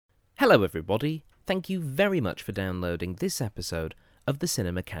Hello everybody, thank you very much for downloading this episode of the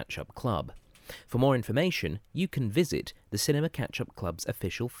Cinema Catch-Up Club. For more information, you can visit the Cinema Catch-Up Club's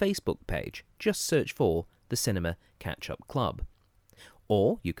official Facebook page. Just search for the Cinema Catch-Up Club.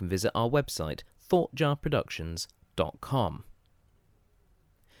 Or you can visit our website, thoughtjarproductions.com.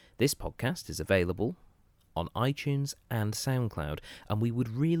 This podcast is available on iTunes and SoundCloud, and we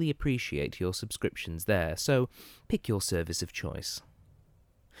would really appreciate your subscriptions there, so pick your service of choice.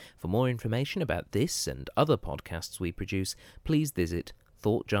 For more information about this and other podcasts we produce, please visit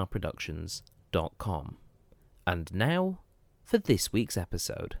thoughtjarproductions.com. And now, for this week's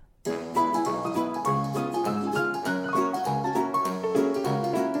episode.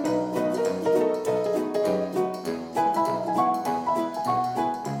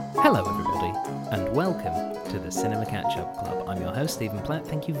 Hello everybody, and welcome to the Cinema Catch-Up Club. I'm your host, Stephen Platt.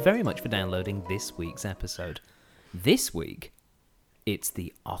 Thank you very much for downloading this week's episode. This week, it's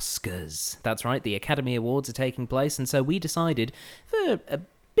the Oscars. That's right, the Academy Awards are taking place, and so we decided, for a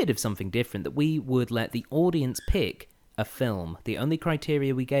bit of something different, that we would let the audience pick a film. The only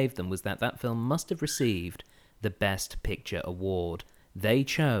criteria we gave them was that that film must have received the Best Picture award. They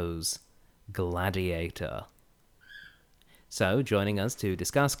chose Gladiator. So, joining us to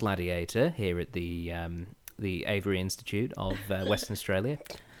discuss Gladiator here at the Avery Institute of Western Australia.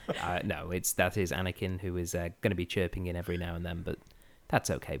 That is Anakin, who is going to be chirping in every now and then, but that's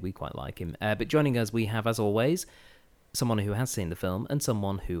okay, we quite like him. But joining us, we have, as always, someone who has seen the film and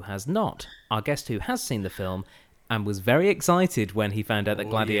someone who has not. Our guest who has seen the film and was very excited when he found out that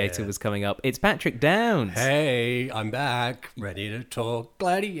Gladiator was coming up. It's Patrick Downs. Hey, I'm back, ready to talk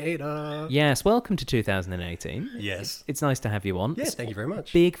Gladiator. Yes, welcome to 2018. Yes. It's nice to have you on. Yes, thank you very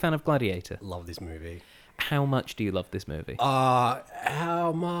much. Big fan of Gladiator. Love this movie. How much do you love this movie?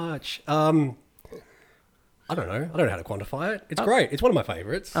 How much? I don't know. I don't know how to quantify it. It's great. It's one of my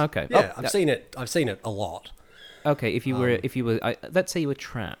favorites. Okay. Yeah, I've seen it a lot. Okay, if you were, let's say you were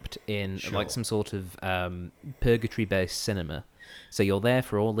trapped in like some sort of purgatory-based cinema, so you're there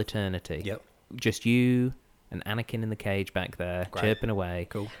for all eternity. Yep. Just you and Anakin in the cage back there, chirping away.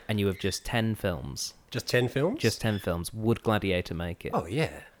 Cool. And you have just 10 films. Just 10 films? Just 10 films. Would Gladiator make it? Oh,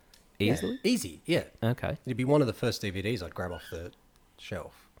 yeah. Easily? Yeah. Easy, yeah. Okay. It'd be one of the first DVDs I'd grab off the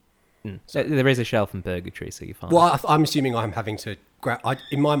shelf. So there is a shelf in Purgatory, so you're fine. Well, I'm assuming I'm having to grab...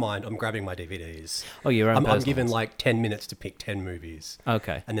 in my mind, I'm grabbing my DVDs. Oh, your own I'm given like 10 minutes to pick 10 movies.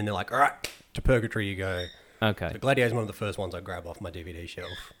 Okay. And then they're like, all right, to Purgatory you go. Okay. So Gladiator is one of the first ones I grab off my DVD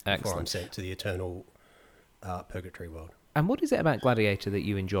shelf before Excellent. I'm sent to the eternal Purgatory world. And what is it about Gladiator that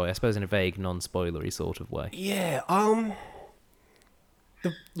you enjoy? I suppose in a vague, non-spoilery sort of way. Yeah,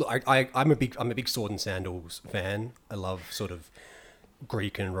 look, I'm a big sword and sandals fan. I love sort of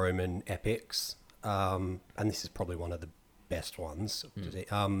Greek and Roman epics, and this is probably one of the best ones.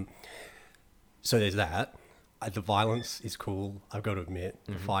 So there's that. The violence is cool. I've got to admit,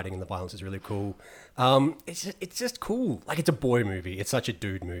 the fighting and the violence is really cool. It's just cool. Like, it's a boy movie. It's such a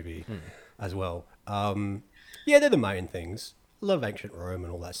dude movie as well. Yeah, they're the main things. I love ancient Rome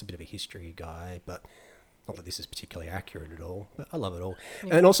and all that. It's a bit of a history guy, but not that this is particularly accurate at all. But I love it all.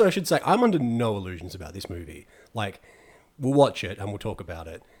 Yeah. And also, I should say, I'm under no illusions about this movie. Like, we'll watch it and we'll talk about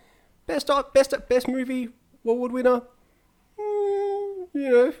it. Best movie award winner?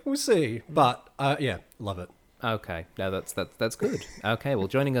 We'll see. But yeah, love it. Okay, no, that's good. Okay, well,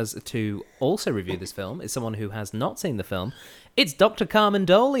 joining us to also review this film is someone who has not seen the film. It's Dr. Carmen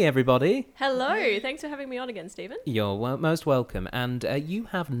Dohle, everybody. Hello, thanks for having me on again, Stephen. You're most welcome. And you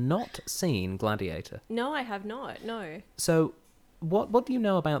have not seen Gladiator. No, I have not, no. So, what do you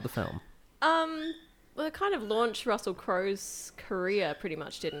know about the film? Well, it kind of launched Russell Crowe's career pretty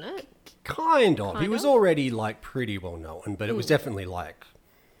much, didn't it? Kind of. He was already, like, pretty well known, but it was definitely, like,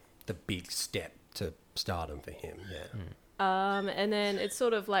 the big step to stardom for him, yeah. And then it's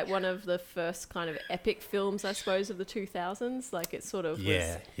sort of like one of the first kind of epic films, I suppose, of the 2000s. Like, it sort of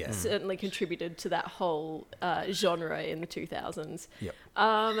certainly contributed to that whole genre in the 2000s. Yep.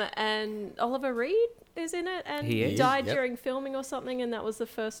 And Oliver Reed is in it, and he died during filming or something, and that was the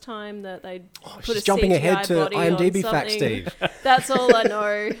first time that they put a jumping CGI ahead to body IMDb on facts, something. Steve. That's all I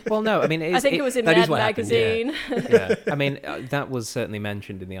know. Well, no, I mean... I think it was in Mad Magazine. Yeah, I mean, that was certainly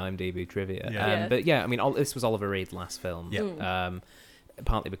mentioned in the IMDb trivia. Yeah. But yeah, I mean, this was Oliver Reed's last film. Yep.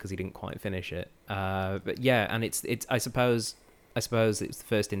 Partly because he didn't quite finish it. But yeah, and it's I suppose it's the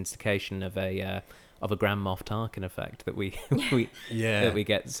first indication of a Grand Moff Tarkin effect that we that we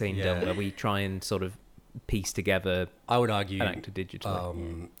get seen done, where we try and sort of piece together. I would argue an actor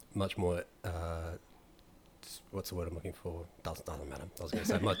digitally. Much more. What's the word I'm looking for? Doesn't matter. I was going to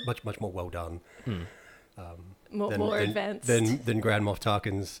say much more well done. More advanced than Grand Moff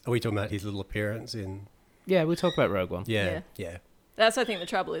Tarkin's. Are we talking about his little appearance in? Yeah, we'll talk about Rogue One. Yeah. That's, I think, the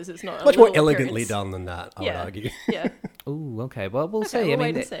trouble is it's not Much a more little elegantly appearance. done than that, I would argue. Yeah. Ooh, okay. Well, we'll see. We'll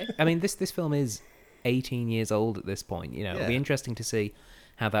wait and see. I mean, this film is 18 years old at this point. You know, it'll be interesting to see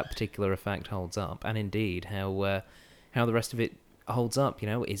how that particular effect holds up, and indeed how the rest of it holds up. You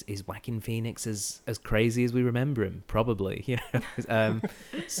know, is Joaquin Phoenix as crazy as we remember him? Probably. You know.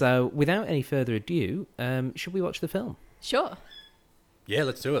 So, without any further ado, should we watch the film? Sure. Yeah,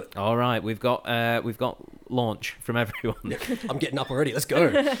 let's do it. All right, we've got launch from everyone. I'm getting up already. Let's go.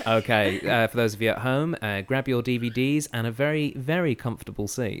 Okay, for those of you at home, grab your DVDs and a very, very comfortable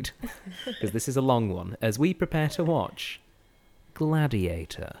seat, because this is a long one, as we prepare to watch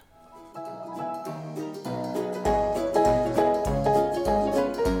Gladiator.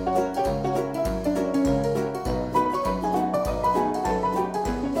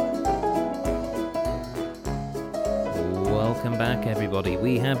 Welcome back, everybody.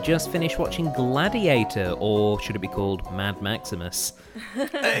 We have just finished watching Gladiator, or should it be called Mad Maximus?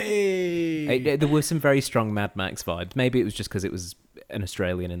 Hey! There were some very strong Mad Max vibes. Maybe it was just because it was an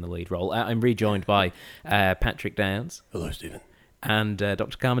Australian in the lead role. I'm rejoined by Patrick Downs. Hello, Stephen. And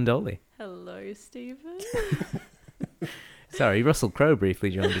Dr. Carmen Dohle. Hello, Stephen. Sorry, Russell Crowe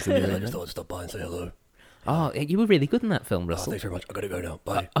briefly joined us in the I room. just thought I'd stop by and say hello. Oh, you were really good in that film, Oh, Russell. thanks very much. I've got to go now.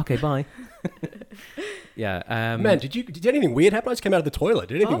 Bye. Okay, bye. Yeah. Man, did anything weird happen? I just came out of the toilet.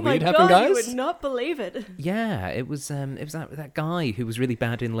 Did anything weird happen, Oh my God, guys? you would not believe it. Yeah, it was that guy who was really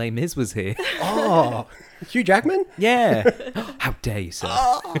bad in Les Mis was here. Oh, Hugh Jackman? Yeah. How dare you, sir?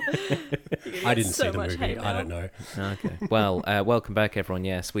 I didn't so see the much movie. hate I mail. don't know. Okay. Well, welcome back, everyone.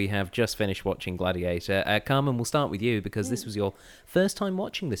 Yes, we have just finished watching Gladiator. Carmen, we'll start with you because this was your first time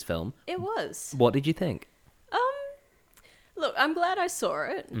watching this film. It was. What did you think? Look, I'm glad I saw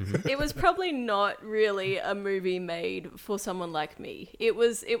it. Mm-hmm. It was probably not really a movie made for someone like me. It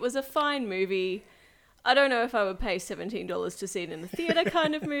was a fine movie. I don't know if I would pay $17 to see it in the theater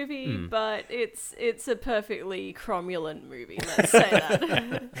kind of movie, but it's a perfectly cromulent movie, let's say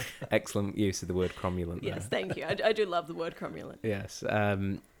that. Excellent use of the word cromulent. Yes, there. thank you. I do love the word cromulent. Yes.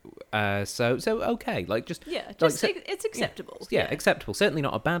 So okay, like just It's acceptable. yeah, acceptable. Certainly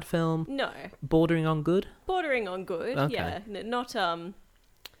not a bad film. No. Bordering on good. Bordering on good. Okay. Yeah. Not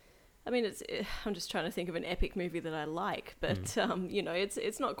I mean, I'm just trying to think of an epic movie that I like, but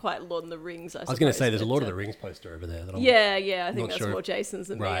it's not quite Lord of the Rings. I was going to say there's a but, Lord of the Rings poster over there. That I'm I think not that's sure more Jason's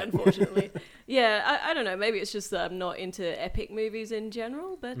than Right. me, unfortunately. Yeah, I don't know. Maybe it's just that I'm not into epic movies in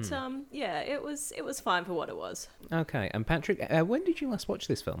general, but it was fine for what it was. Okay, and Patrick, when did you last watch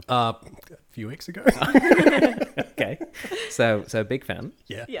this film? a few weeks ago. Okay, so big fan.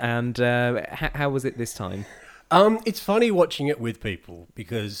 Yeah. And how was it this time? It's funny watching it with people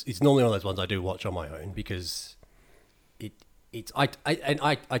because it's normally one of those ones I do watch on my own because I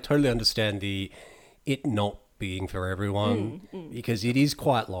totally understand it not being for everyone because it is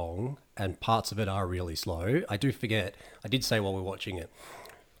quite long and parts of it are really slow. I did say while we're watching it,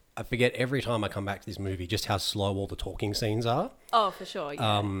 I forget every time I come back to this movie just how slow all the talking scenes are. Oh, for sure.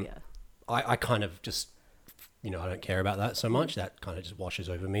 Yeah. I kind of just, I don't care about that so much. That kind of just washes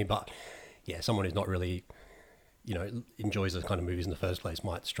over me. But yeah, someone who's not really, enjoys those kind of movies in the first place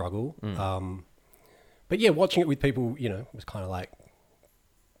might struggle. But yeah, watching it with people, was kind of like,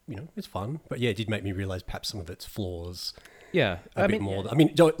 it's fun. But yeah, it did make me realize perhaps some of its flaws. Yeah, A bit more. Yeah. I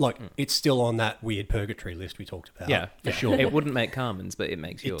mean, it's still on that weird purgatory list we talked about. Yeah, for sure. It wouldn't make Carmen's, but it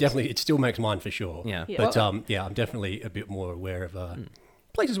makes yours. It still makes mine for sure. Yeah. But I'm definitely a bit more aware of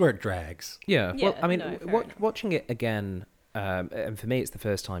places where it drags. Yeah. Well, I mean, no, fair enough. watching it again, and for me, it's the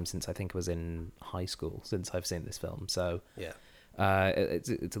first time since I think I was in high school since I've seen this film. So Yeah. it's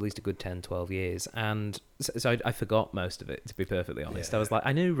at least a good 10, 12 years. And so I forgot most of it, to be perfectly honest. Yeah. I was like,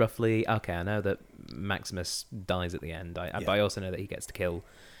 I knew roughly, okay, I know that Maximus dies at the end. But I also know that he gets to kill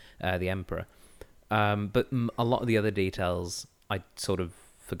the Emperor. But a lot of the other details I'd sort of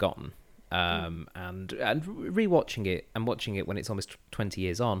forgotten. And rewatching it and watching it when it's almost 20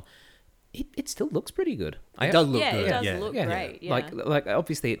 years on, it still looks pretty good. It does look good. It does look great. Yeah. Like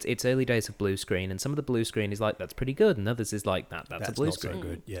obviously it's early days of blue screen, and some of the blue screen is like that's pretty good, and others is like that's a blue not screen. so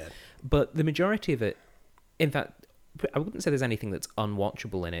good. Yeah. But the majority of it, in fact, I wouldn't say there's anything that's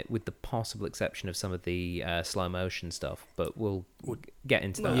unwatchable in it, with the possible exception of some of the slow motion stuff. But we'll get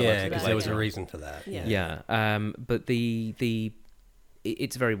into that. Yeah, later. because there was a reason for that. Yeah. But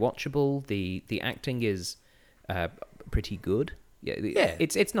it's very watchable. The acting is pretty good. Yeah.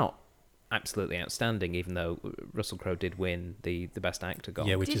 It's not absolutely outstanding, even though Russell Crowe did win the Best Actor gold.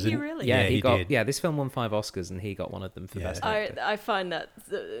 Yeah, which Did is he really? Yeah, he got. did. Yeah, this film won 5 Oscars, and he got one of them for Best Actor. I find that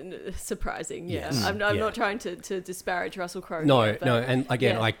surprising. Yeah, Yes. I'm Yeah. not trying to disparage Russell Crowe. No, here, but no, and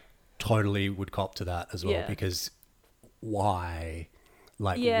again, yeah. I totally would cop to that as well, Yeah. because why?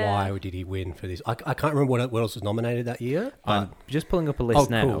 Like, Yeah. why did he win for this? I can't remember what else was nominated that year. I'm just pulling up a list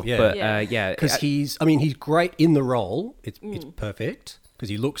now. cool, yeah. But Yeah. yeah, Because he's great in the role. It's perfect because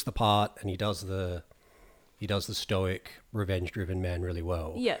he looks the part and he does the stoic, revenge-driven man really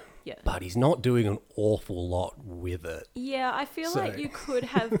well. Yeah, yeah. But he's not doing an awful lot with it. Yeah, I feel like you could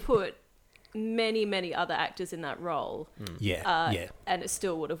have put many other actors in that role. Yeah, And it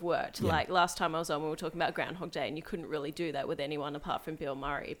still would have worked. Yeah. Like last time I was on, we were talking about Groundhog Day, and you couldn't really do that with anyone apart from Bill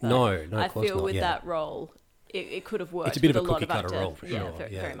Murray. But No, I of course feel not, with yeah. that role, it could have worked. It's a bit with of a lot cookie-cutter actor. role, for sure,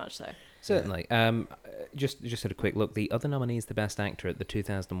 yeah. Very much so. certainly. Just had a quick look. The other nominees, the Best Actor at the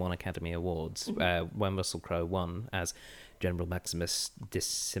 2001 Academy Awards, when Russell Crowe won as General Maximus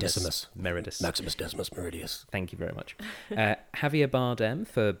Decimus Meridius. Maximus Decimus Meridius. Thank you very much. Javier Bardem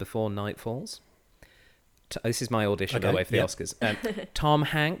for Before Night Falls. This is my audition, by the way, for the Oscars. Tom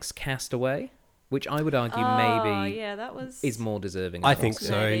Hanks, Castaway, which I would argue maybe that was is more deserving. I of think Oscars.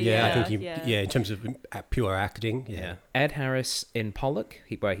 so. Maybe, Yeah, I yeah, think in terms of pure acting, yeah. Ed Harris in Pollock,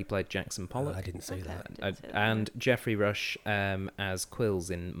 where he played Jackson Pollock. I didn't see that. And Jeffrey Rush as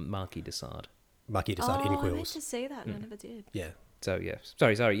Quills in Marquis de Sade. Marquis de Sade in I meant Quills. to say that, and I never did. Yeah. So yes,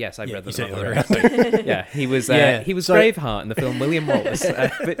 sorry. Yes, I read you that. said it wrong. earlier. Yeah, he was. Yeah, He was so- Braveheart in the film William Wallace.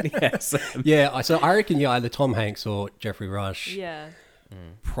 But yes, Yeah, so I reckon either Tom Hanks or Jeffrey Rush. Yeah.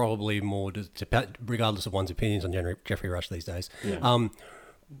 Probably more, regardless of one's opinions on Jeffrey Rush these days.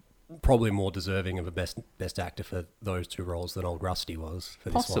 Probably more deserving of a best actor for those two roles than old Rusty was for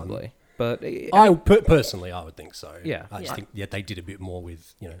this one. possibly. But Personally, I would think so. Yeah. I just think they did a bit more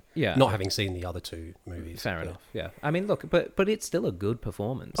with Yeah. not having seen the other two movies. fair but- enough. Yeah, I mean, look, but it's still a good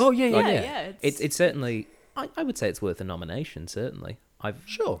performance. Oh yeah, Yeah, yeah. yeah. It's certainly. I would say it's worth a nomination. Certainly,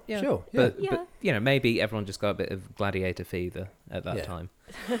 Sure. Yeah. But Yeah. maybe everyone just got a bit of Gladiator fever at that Yeah. time.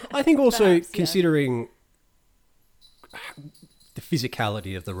 I think also Perhaps, yeah. considering the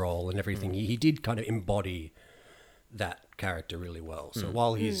physicality of the role and everything, he did kind of embody that character really well. So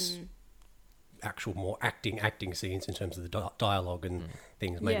while his actual more acting scenes in terms of the dialogue and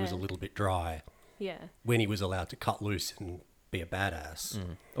things maybe was a Yeah. little bit dry, Yeah. when he was allowed to cut loose and be a badass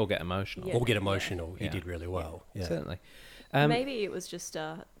Or get emotional. Yeah. or get emotional, he Yeah. did really well. Yeah. Certainly. Maybe it was just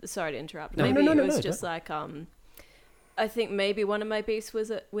sorry to interrupt. No, Maybe no, it was no, just like I think maybe one of my beefs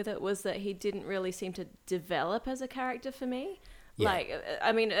with it was that he didn't really seem to develop as a character for me. Yeah. Like,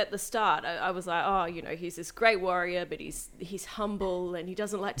 I mean, at the start, I was like, oh, he's this great warrior, but he's humble and he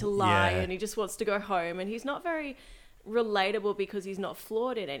doesn't like to lie and he just wants to go home, and he's not very relatable because he's not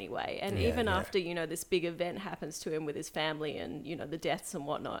flawed in any way. And even after this big event happens to him with his family and the deaths and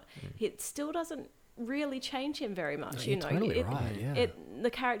whatnot, it still doesn't really change him very much. you're totally right, yeah. The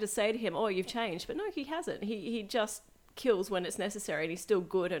characters say to him, oh, you've changed, but no, he hasn't. He just kills when it's necessary, and he's still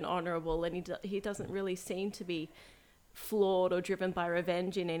good and honorable, and he doesn't really seem to be flawed or driven by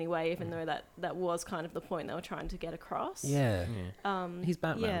revenge in any way, even though that was kind of the point they were trying to get across. Yeah. He's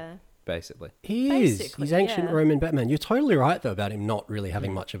Batman, Yeah. basically. He is. Basically, He's ancient yeah. Roman Batman. You're totally right, though, about him not really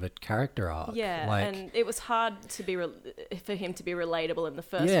having much of a character arc. Yeah, Like, and it was hard to be for him to be relatable in the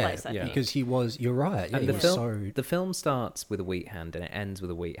first yeah, place, I think. because he was. You're right. Yeah, And he the was film, the film starts with a wheat hand and it ends with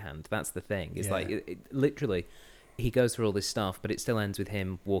a wheat hand. That's the thing. It's Yeah. like it literally, he goes through all this stuff, but it still ends with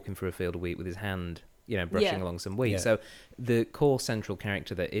him walking through a field of wheat with his hand, brushing Yeah. along some wheat. Yeah. So the core central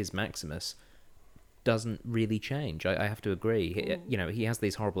character that is Maximus doesn't really change. I have to agree. He has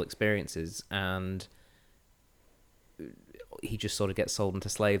these horrible experiences and he just sort of gets sold into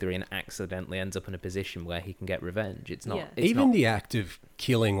slavery and accidentally ends up in a position where he can get revenge. It's not. Yeah. It's Even not, the act of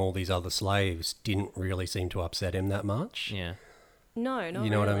killing all these other slaves didn't really seem to upset him that much. Yeah. No, not You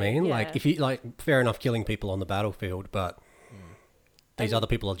know what I really, mean? yeah. Like, if he fair enough, killing people on the battlefield, but these other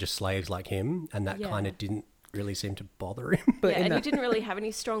people are just slaves like him, and that Yeah. kind of didn't really seem to bother him. But yeah, in and that- he didn't really have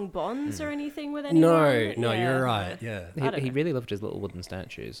any strong bonds or anything with anyone. No, Yeah. you're right. Yeah. I don't He know. really loved his little wooden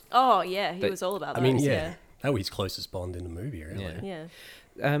statues. Oh, yeah, he But- was all about I those. mean, yeah. That was his closest bond in the movie, really. Yeah.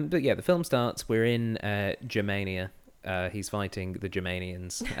 Yeah. But yeah, the film starts. We're in Germania. He's fighting the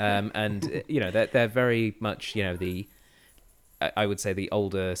Germanians, and they're very much I would say the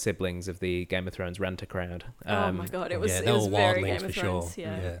older siblings of the Game of Thrones renter crowd. Oh my god, it was they very were Game wildlings of for Thrones. sure.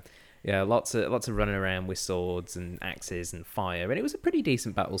 Yeah. Yeah, lots of running around with swords and axes and fire, and it was a pretty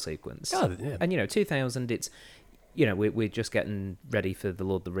decent battle sequence. Oh, yeah. And 2000, it's we're just getting ready for the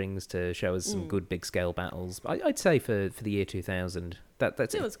Lord of the Rings to show us some good big scale battles. I'd say for the year 2000,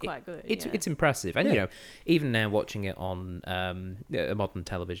 That's it was quite good. It's impressive, and you know, even now watching it on modern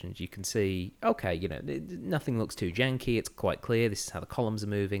televisions, you can see, okay, you know, nothing looks too janky. It's quite clear. This is how the columns are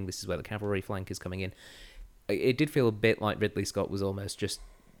moving. This is where the cavalry flank is coming in. It did feel a bit like Ridley Scott was almost just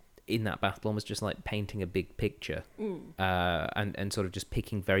in that battle, almost just like painting a big picture, and sort of just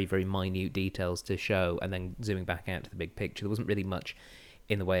picking very, very minute details to show, and then zooming back out to the big picture. There wasn't really much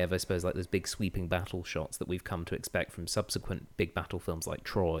in the way of, I suppose, like those big sweeping battle shots that we've come to expect from subsequent big battle films like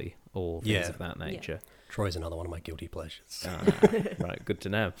Troy or things of that nature. Yeah. Troy's another one of my guilty pleasures. Right, good to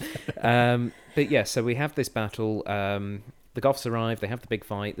know. But yeah, so we have this battle. The Goths arrive, they have the big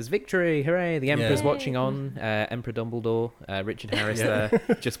fight. There's victory, hooray! The Emperor's watching on. Emperor Dumbledore, Richard Harris there,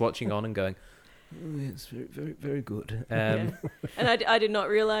 just watching on and going, oh, it's very, very, very good. And I did not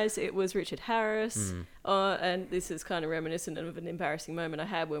realise it was Richard Harris. And this is kind of reminiscent of an embarrassing moment I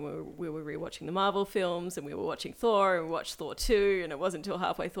had when we were rewatching the Marvel films, and we were watching Thor, and we watched Thor 2, and it wasn't until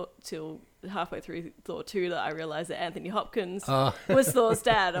halfway through Thor 2 that I realised that Anthony Hopkins was Thor's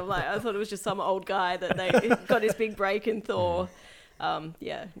dad. I thought it was just some old guy that they got his big break in Thor. I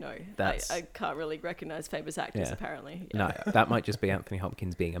can't really recognise famous actors, apparently. No, that might just be Anthony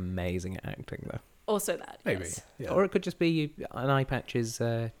Hopkins being amazing at acting, though. Also that, maybe. Yes. Yeah. Or it could just be an eye patch is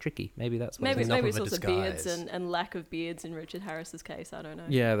tricky. Maybe that's what maybe it's also disguise. beards and lack of beards in Richard Harris's case. I don't know.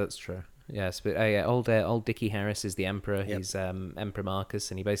 Yeah, that's true. Yes, but old Dickie Harris is the Emperor. Yep. He's Emperor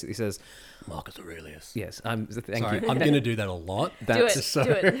Marcus, and he basically says, Marcus Aurelius. Yes, thank Sorry, you. I'm going to do that a lot. Do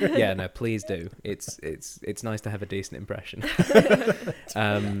it. Yeah, no, please do. It's nice to have a decent impression. It's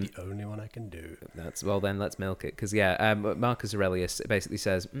the only one I can do. Then let's milk it, because Marcus Aurelius basically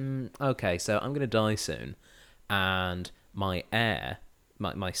says, okay, so I'm going to die soon, and my heir,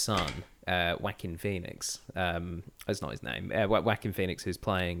 my son, Joaquin Phoenix, that's not his name, Joaquin Phoenix, who's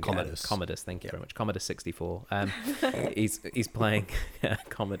playing Commodus, thank you very much, Commodus 64, he's playing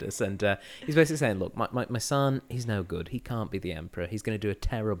Commodus, and he's basically saying, look, my son, he's no good, he can't be the emperor, he's going to do a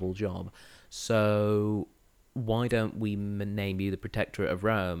terrible job, so why don't we name you the Protectorate of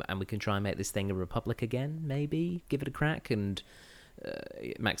Rome, and we can try and make this thing a republic again, maybe, give it a crack. And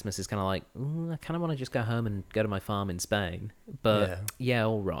Maximus is kind of like, I kind of want to just go home and go to my farm in Spain, but yeah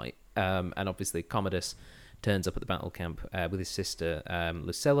all right. And obviously Commodus turns up at the battle camp with his sister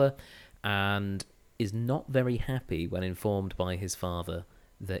Lucilla, and is not very happy when informed by his father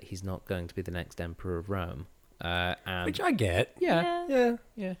that he's not going to be the next emperor of Rome. Which I get. Yeah.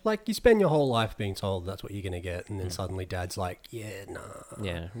 Like, you spend your whole life being told that's what you're going to get, and then suddenly dad's like, nah.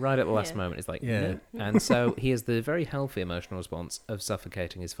 Yeah, right at the last moment, it's like, no. And so he has the very healthy emotional response of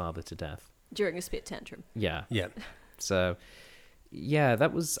suffocating his father to death. During a spit tantrum. Yeah. Yeah. So, yeah,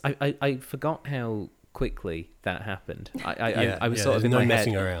 that was... I forgot how quickly that happened. I was sort of in my head...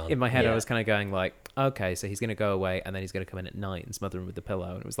 messing around. In my head, I was kind of going like, okay, so he's going to go away, and then he's going to come in at night and smother him with the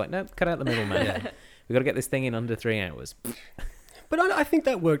pillow. And it was like, no, cut out the middle, man. We've got to get this thing in under 3 hours. But I think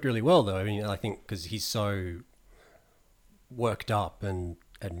that worked really well, though. I mean, I think because he's so worked up and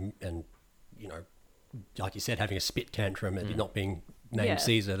you know, like you said, having a spit tantrum and not being named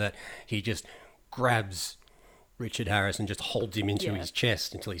Caesar, that he just grabs Richard Harris and just holds him into his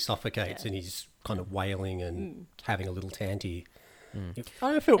chest until he suffocates, and he's kind of wailing and having a little tanty. I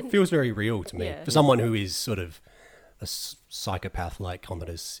don't know, it feels very real to me for someone who is sort of a psychopath like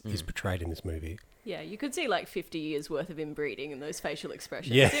Commodus is portrayed in this movie. Yeah, you could see like 50 years worth of inbreeding in those facial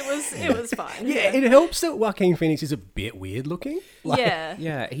expressions. Yeah. It was fine. It helps that Joaquin Phoenix is a bit weird looking. I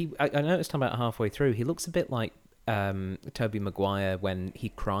noticed about halfway through, he looks a bit like Tobey Maguire when he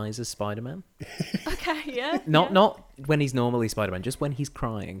cries as Spider-Man. Okay, yeah. Not when he's normally Spider-Man, just when he's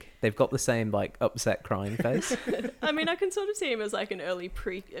crying. They've got the same like upset crying face. I mean, I can sort of see him as like an early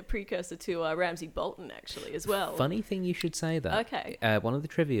precursor to Ramsay Bolton, actually, as well. Funny thing you should say that. Okay. One of the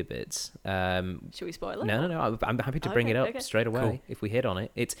trivia bits. Should we spoil it? No. I'm happy to bring it up straight away if we hit on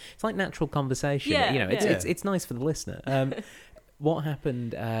it. It's like natural conversation. Yeah, you know, it's nice for the listener. What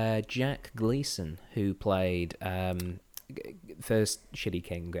happened? Jack Gleason, who played first Shitty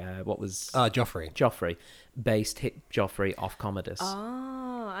King, what was Joffrey, based Joffrey off Commodus.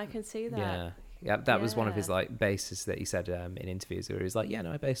 Oh, I can see that. Yeah, that was one of his like bases that he said in interviews where he was like,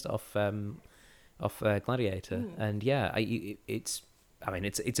 I based it off Gladiator, and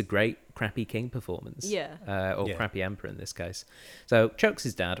it's a great crappy king performance. Yeah. Or crappy emperor in this case. So chokes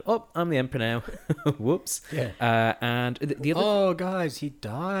his dad. Oh, I'm the emperor now. Whoops. Yeah. And the other. Oh, guys, he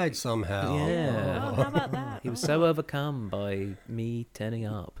died somehow. Yeah. Oh, how about that? He was so overcome by me turning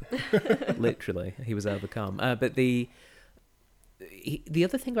up. Literally, he was overcome. But the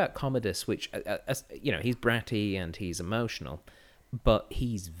other thing about Commodus, which he's bratty and he's emotional, but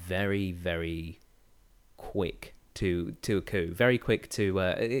he's very, very quick to a coup, very quick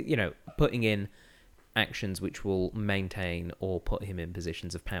to putting in actions which will maintain or put him in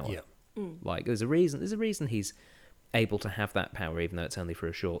positions of power. Yeah. Like there's a reason he's able to have that power, even though it's only for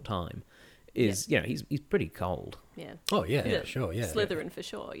a short time. He's pretty cold. Yeah. Oh yeah, sure, yeah. Slytherin for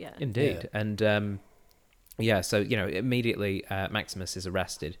sure, yeah. Indeed. Yeah. And so immediately Maximus is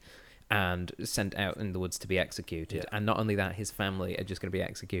arrested and sent out in the woods to be executed. Yeah. And not only that, his family are just going to be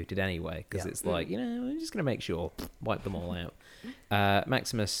executed anyway, because it's like, we're just going to make sure, wipe them all out.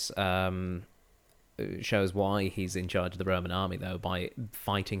 Maximus shows why he's in charge of the Roman army, though, by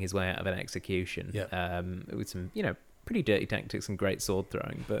fighting his way out of an execution with some, pretty dirty tactics and great sword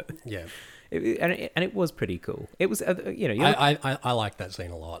throwing. But yeah. It was pretty cool. It was, I like that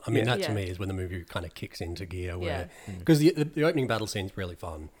scene a lot. I mean, that to me is when the movie kind of kicks into gear, where because the opening battle scene's really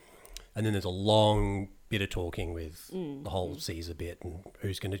fun, and then there's a long bit of talking with the whole Caesar bit and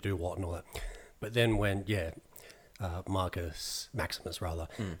who's going to do what and all that. But then when Maximus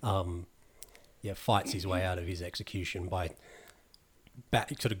fights his way out of his execution by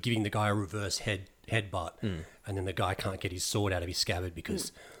sort of giving the guy a reverse headbutt, and then the guy can't get his sword out of his scabbard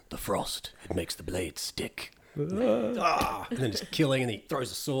because the frost, it makes the blade stick. And then just killing, and he throws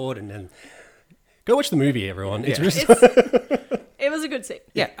a sword, and then go watch the movie, everyone. It's it was a good scene.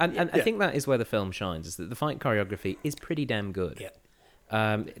 Yeah, and I think that is where the film shines, is that the fight choreography is pretty damn good. Yeah.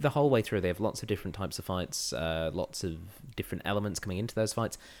 The whole way through, they have lots of different types of fights, lots of different elements coming into those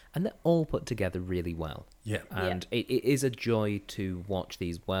fights, and they're all put together really well. Yeah. And it is a joy to watch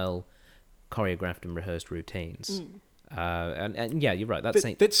these well choreographed and rehearsed routines. And yeah, you're right.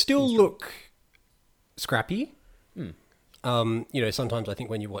 That still look scrappy. Sometimes I think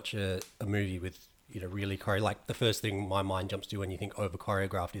when you watch a movie with really like the first thing my mind jumps to when you think over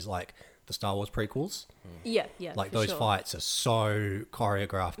choreographed is like the Star Wars prequels. Yeah. Like those fights are so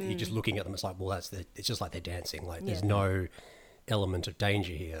choreographed that you're just looking at them. It's like, well, it's just like they're dancing. Like there's no element of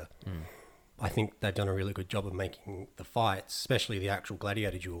danger here. I think they've done a really good job of making the fights, especially the actual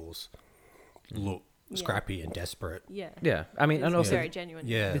gladiator duels, look scrappy and desperate. Yeah. I mean, and also very genuine.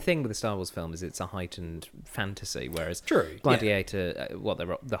 Yeah. the thing with the Star Wars film is it's a heightened fantasy, whereas True, Gladiator, what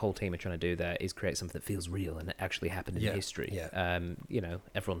the whole team are trying to do there is create something that feels real and it actually happened in history. Yeah.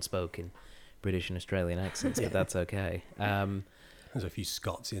 Everyone spoke in British and Australian accents, but that's okay. There's a few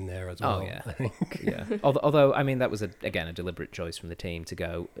Scots in there as well. Oh yeah, I think. yeah. Although I mean that was a deliberate choice from the team to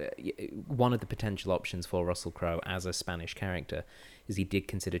go. One of the potential options for Russell Crowe as a Spanish character is he did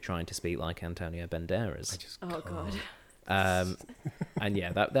consider trying to speak like Antonio Banderas. God. And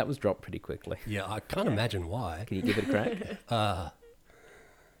yeah, that was dropped pretty quickly. Yeah, I can't imagine why. Can you give it a crack?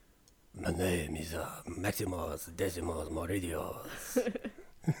 My name is Maximus Decimus Meridius.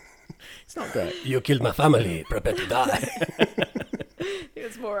 It's not great. You killed my family. Prepare to die. It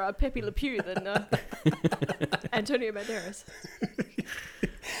was more Pepe Le Pew than Antonio Banderas.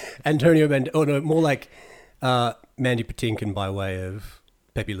 Antonio Banderas. Oh no, more like Mandy Patinkin by way of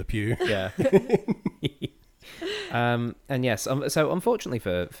Pepe Le Pew. Yeah. And yes, so unfortunately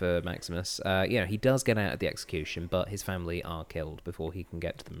for Maximus, he does get out of the execution, but his family are killed before he can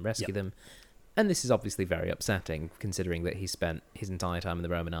get to them and rescue them. And this is obviously very upsetting, considering that he spent his entire time in the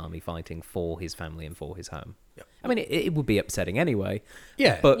Roman army fighting for his family and for his home. Yep. I mean, it would be upsetting anyway.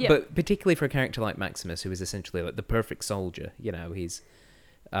 Yeah. But particularly for a character like Maximus, who is essentially like the perfect soldier, he's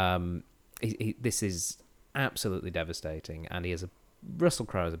this is absolutely devastating, and Russell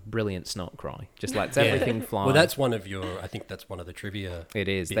Crowe is a brilliant snot cry. Just lets everything fly. Well, that's one of I think that's one of the trivia. It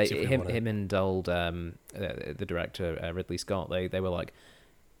is. Him and old the director Ridley Scott. They were like,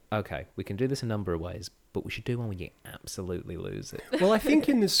 okay, we can do this a number of ways, but we should do one where you absolutely lose it. Well, I think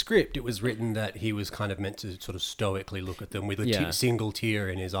in the script it was written that he was kind of meant to sort of stoically look at them with a single tear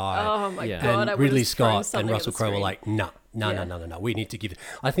in his eye. Oh my God! And Ridley Scott and Russell Crowe were like, no. We need to give it.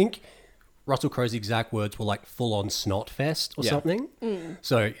 I think Russell Crowe's exact words were like full on snot fest or something.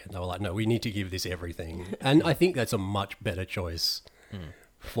 So they were like, no, we need to give this everything. And I think that's a much better choice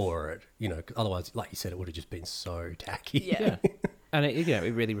for it. Otherwise, like you said, it would have just been so tacky. Yeah. And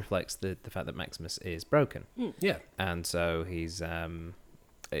it really reflects the fact that Maximus is broken. Yeah. And so he's,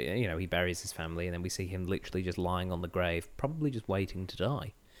 he buries his family, and then we see him literally just lying on the grave, probably just waiting to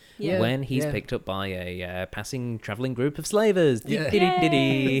die. Yeah. When he's picked up by a passing travelling group of slavers.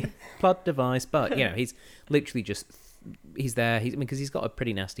 Yeah. Plot device. But, he's literally just... He's there because he's got a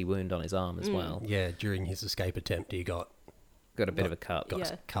pretty nasty wound on his arm as well. Yeah, during his escape attempt, he got a bit of a cut.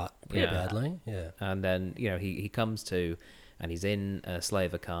 Got cut pretty badly. Yeah. And then, he comes to... and he's in a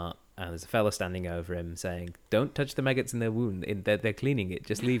slaver cart, and there's a fella standing over him saying, "Don't touch the maggots in their wound. They're cleaning it.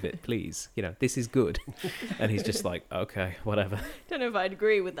 Just leave it, please. This is good." And he's just like, "Okay, whatever." Don't know if I'd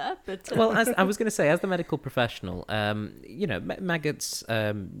agree with that, but well, as I was going to say, as the medical professional, maggots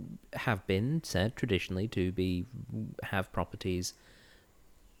have been said traditionally to have properties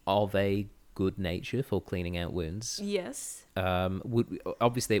of a good nature for cleaning out wounds. yes.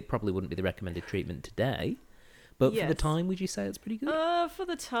 Obviously, it probably wouldn't be the recommended treatment today. But for the time, would you say it's pretty good? For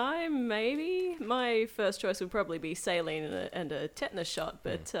the time, maybe. My first choice would probably be saline and a tetanus shot,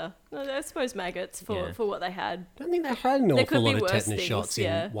 but I suppose maggots for what they had. I don't think they had an awful lot of tetanus shots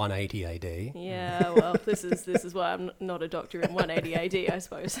in 180 AD. Yeah, well, this is why I'm not a doctor in 180 AD, I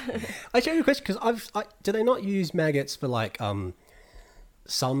suppose. I have a question, because do they not use maggots for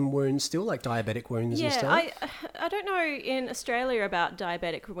some wounds still, like diabetic wounds and stuff? I don't know in Australia about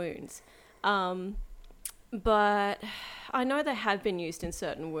diabetic wounds. But I know they have been used in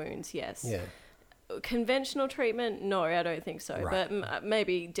certain wounds, yes. Yeah. Conventional treatment, no, I don't think so. Right. But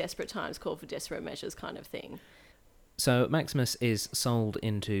maybe desperate times call for desperate measures kind of thing. So Maximus is sold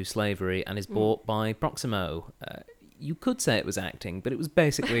into slavery and is bought by Proximo. You could say it was acting, but it was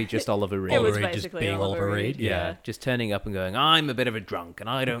basically just Oliver Reed. It was Oliver Reed basically just being Oliver Reed. Yeah, just turning up and going, "I'm a bit of a drunk and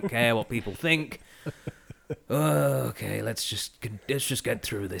I don't care what people think. Okay, let's just get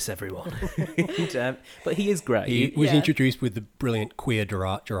through this, everyone." But he is great. He was introduced with the brilliant queer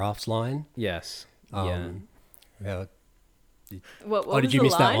giraffes line. Yes. Yeah. What did you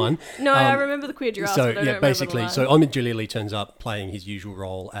was miss the that line? one? No, I remember the queer giraffes, but I don't remember basically, the line. Omid Jalili turns up playing his usual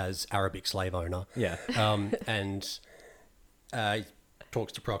role as Arabic slave owner. Yeah. And he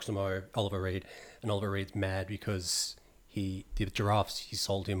talks to Proximo, Oliver Reed, and Oliver Reed's mad because the giraffes he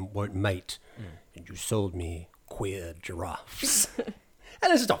sold him won't mate, and you sold me queer giraffes. And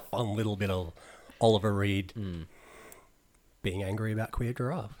it's just a fun little bit of Oliver Reed being angry about queer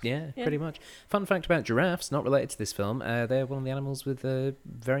giraffes. Yeah, pretty much. Fun fact about giraffes, not related to this film, they're one of the animals with a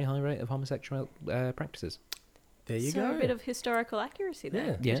very high rate of homosexual practices. There you So go. a bit of historical accuracy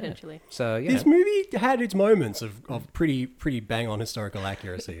there, Yeah. potentially. So, This movie had its moments of pretty bang on historical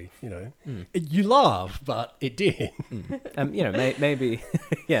accuracy. You laugh, but it did. Maybe, maybe.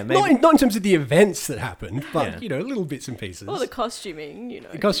 Not in terms of the events that happened, but little bits and pieces. Or the costuming,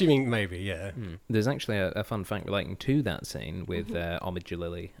 The costuming, maybe, yeah. There's actually a fun fact relating to that scene with Omid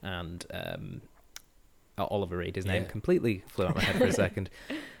Jalili and Oliver Reed. His name completely flew out my head for a second.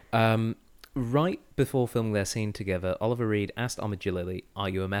 Right before filming their scene together, Oliver Reed asked Omid Jalili, "Are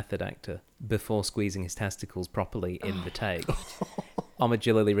you a method actor?" before squeezing his testicles properly in the take. Omid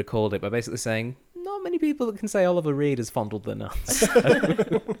Jalili recalled it by basically saying, "Not many people that can say Oliver Reed has fondled their nuts."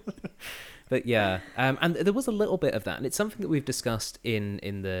 But yeah, and there was a little bit of that, and it's something that we've discussed in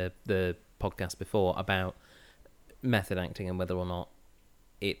the podcast before about method acting and whether or not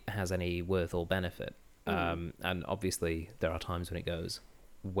it has any worth or benefit. And obviously there are times when it goes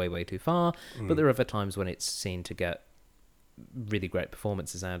way too far, but there are other times when it's seen to get really great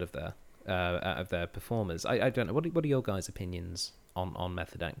performances out of their performers. I don't know, what are your guys' opinions on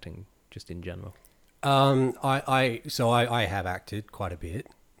method acting just in general? I have acted quite a bit.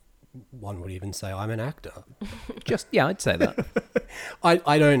 One would even say I'm an actor. I'd say that.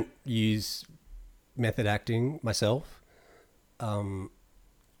 I don't use method acting myself.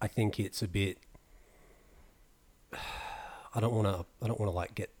 I think it's a bit. I don't want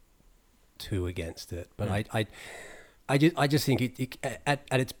to get too against it, but I just think it at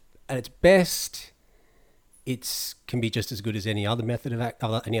its best, it can be just as good as any other method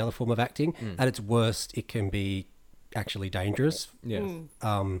of any other form of acting. At its worst, it can be actually dangerous. Yeah.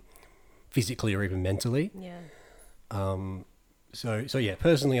 Physically or even mentally. Yeah. So yeah,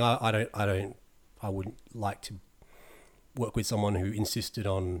 personally, I wouldn't like to work with someone who insisted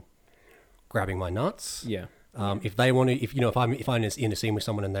on grabbing my nuts. Yeah. If they want to, if I'm in a scene with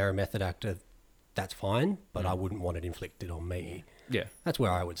someone and they're a method actor, that's fine, but I wouldn't want it inflicted on me. Yeah. That's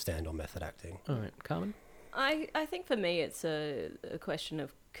where I would stand on method acting. All right, Carmen? I think for me it's a question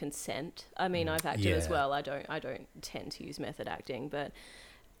of consent. I mean, I've acted as well. I don't tend to use method acting, but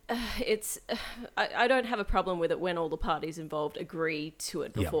I don't have a problem with it when all the parties involved agree to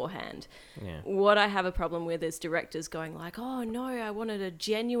it beforehand. Yeah. What I have a problem with is directors going like, "Oh no, I wanted a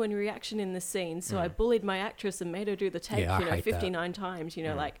genuine reaction in the scene, so I bullied my actress and made her do the take, 59 times."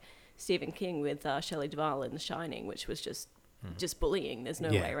 Like Stephen King with Shelley Duvall in The Shining, which was just bullying. There's no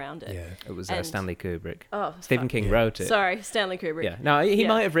way around it. Yeah. It was Stanley Kubrick. Oh, Stephen King wrote it. Sorry, Stanley Kubrick. Yeah. No, he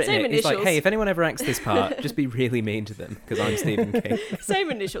might have written Same it. He's like, initials. "Hey, if anyone ever acts this part, just be really mean to them because I'm Stephen King."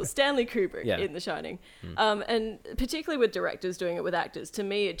 Same initials, Stanley Kubrick in The Shining. And particularly with directors doing it with actors, to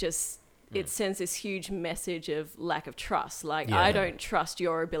me it sends this huge message of lack of trust. Like, Yeah. I don't trust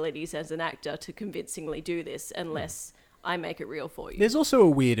your abilities as an actor to convincingly do this unless I make it real for you. There's also a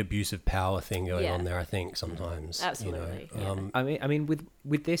weird abuse of power thing going Yeah. on there, I think, sometimes. Absolutely, You know? yeah. I mean,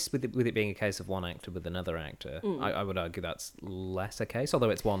 with it being a case of one actor with another actor, I would argue that's less a case.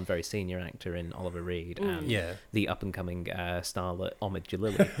 Although it's one very senior actor in Oliver Reed and Yeah. the up and coming starlet Omid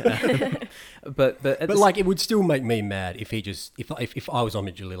Jalili. but like, it would still make me mad if he just if I was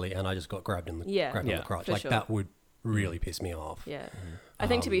Omid Jalili and I just got grabbed in the crotch. for Like, sure. that would really piss me off. Yeah. I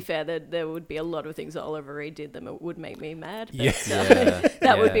think, to be fair, there would be a lot of things that Oliver Reed did that would make me mad. But,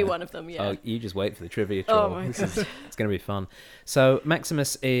 that would be one of them, yeah. Oh, you just wait for the trivia Oh troll. my It's going to be fun. So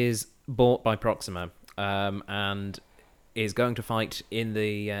Maximus is bought by Proxima and is going to fight in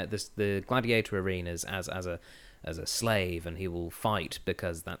the gladiator arenas as a slave, and he will fight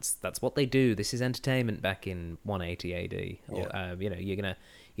because that's what they do. This is entertainment back in 180 AD. Or,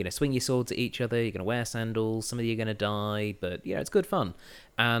 you're gonna swing your swords at each other. You're gonna wear sandals. Some of you are gonna die, but it's good fun.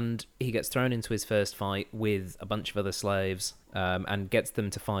 And he gets thrown into his first fight with a bunch of other slaves, and gets them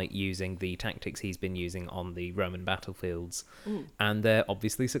to fight using the tactics he's been using on the Roman battlefields. And they're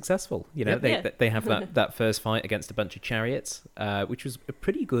obviously successful. They have that first fight against a bunch of chariots, which was a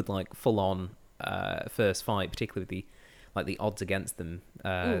pretty good, like, full-on first fight, particularly the odds against them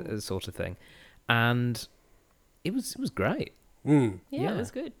sort of thing. And it was great. Yeah, it was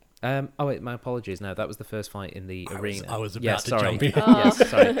good. Oh wait, my apologies. No, that was the first fight in the arena. I was about to jump in. Yes,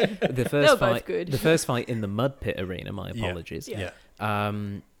 sorry. The first They were fight. both good. The first fight in the mud pit arena. My apologies. Yeah.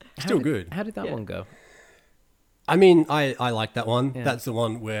 Still good. How did that one go? I mean, I like that one. Yeah. That's the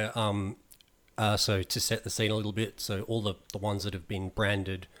one where, so to set the scene a little bit, so all the ones that have been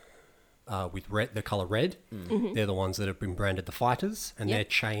branded with the color red, they're the ones that have been branded the fighters, and they're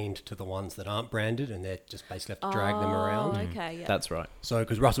chained to the ones that aren't branded, and they're just basically have to drag them around. Okay, yeah. That's right. So,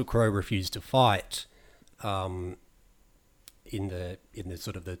 because Russell Crowe refused to fight in the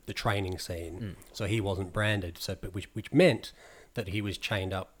sort of the training scene, so he wasn't branded. So, but which meant that he was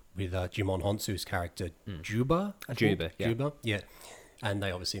chained up with Jimon Honsu's character Juba. Juba, yeah. And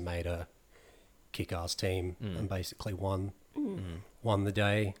they obviously made a kick-ass team and basically won the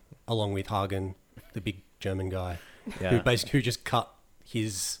day, along with Hagen, the big German guy, who just cut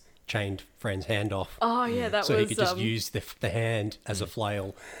his chained friend's hand off. Oh yeah, that so was. So he could just use the hand as a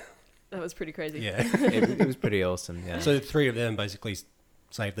flail. That was pretty crazy. Yeah, it was pretty awesome. Yeah. So the three of them basically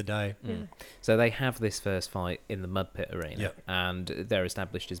saved the day. So they have this first fight in the mud pit arena, Yep. and they're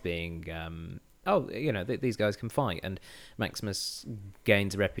established as being, these guys can fight. And Maximus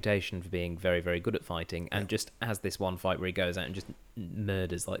gains a reputation for being very, very good at fighting, and just has this one fight where he goes out and just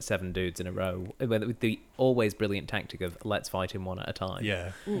murders like 7 dudes in a row, with the always brilliant tactic of let's fight him one at a time.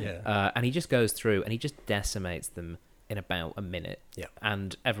 Yeah. And he just goes through and he just decimates them in about a minute. Yeah.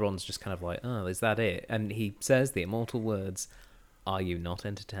 And everyone's just kind of like, oh, is that it? And he says the immortal words, "Are you not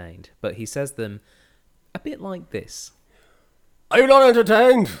entertained?" But he says them a bit like this. Are you not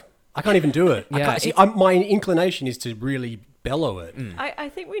entertained? I can't even do it. Yeah, my inclination is to really bellow it. I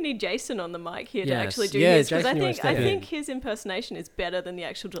think we need Jason on the mic here to Yes. actually do Yeah, his, because I Jason, think you wanna I think his impersonation is better than the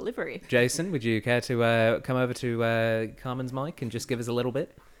actual delivery. Jason, would you care to come over to Carmen's mic and just give us a little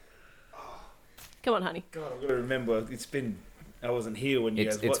bit? Come on, honey. God, I've got to remember. I wasn't here when you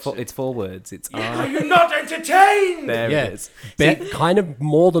guys watched it. It's 4 words. It's Are you not entertained? There Yeah. it is. Kind of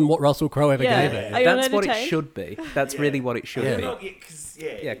more than what Russell Crowe ever Yeah. gave it. Are you That's not what it entertained? should be. That's really what it should Yeah. be. Not yet, 'cause, Yeah.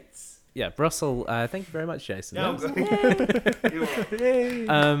 it's- Yeah, Russell, thank you very much, Jason. No, you're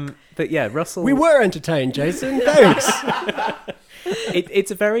right. But yeah, Russell... We were entertained, Jason. Thanks. It's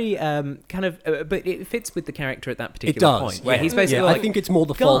a very kind of... but it fits with the character at that particular It does. point. Where yeah. he's basically Yeah, like, I think it's more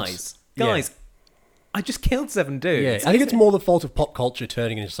the fault. Guys, I just killed 7 dudes. Yeah, I think it's more the fault of pop culture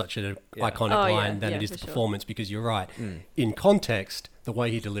turning into such an iconic Oh, yeah. line than Yeah, it is for the sure. performance, because you're right. In context, the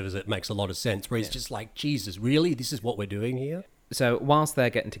way he delivers it makes a lot of sense, where he's just like, Jesus, really? This is what we're doing here? So whilst they're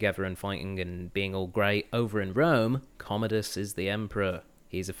getting together and fighting and being all great, over in Rome, Commodus is the emperor.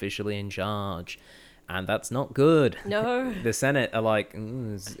 He's officially in charge. And that's not good. No. The Senate are like,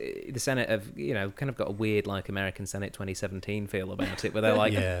 the Senate have, kind of got a weird, like, American Senate 2017 feel about it, where they're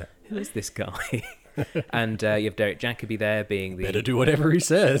like, Yeah. who is this guy? And you have Derek Jacobi there being the... Better do whatever he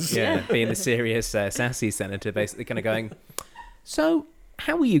says. Yeah, being the serious, sassy senator, basically kind of going, so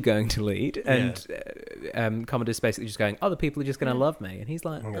how are you going to lead? And Commodus basically just going, other people are just going to love me. And he's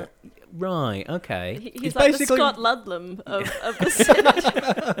like, right, okay. He's It's like basically- the Scott Ludlam of the Senate.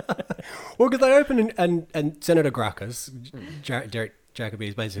 Well, because they open and Senator Gracchus, Derek Jacobi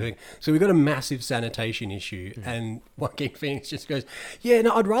is basically, so we've got a massive sanitation issue, and Joaquin Phoenix just goes, yeah,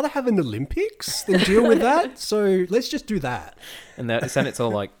 no, I'd rather have an Olympics than deal with that, so let's just do that. And the Senate's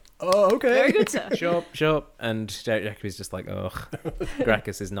all like, Oh, okay. Very good, sir. Sure. And Jacoby's just like, oh,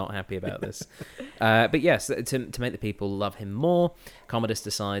 Gracchus is not happy about this. But yes, to make the people love him more, Commodus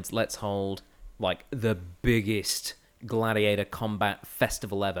decides, let's hold like the biggest gladiator combat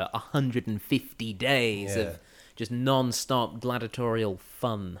festival ever. 150 days of just non-stop gladiatorial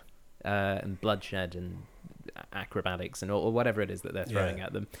fun and bloodshed and acrobatics and or whatever it is that they're throwing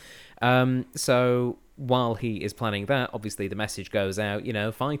at them. So while he is planning that, obviously the message goes out,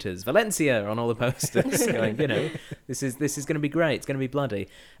 fighters, Valencia on all the posters, going, this is going to be great, it's going to be bloody.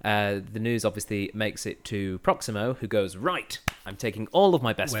 The news obviously makes it to Proximo, who goes, right, I'm taking all of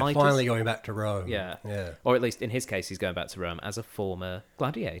my best fighters. We're finally going back to Rome. Yeah. Or at least in his case, he's going back to Rome as a former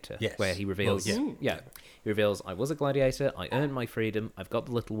gladiator. Yes. Where he reveals, he reveals, I was a gladiator, I earned my freedom, I've got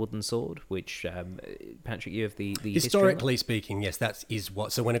the little wooden sword, which, Patrick, you have the historically speaking, yes, that is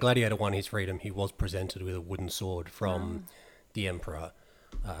what. So when a gladiator won his freedom, he was presented with a wooden sword from the emperor,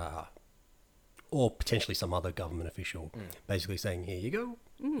 or potentially some other government official, basically saying, "Here you go,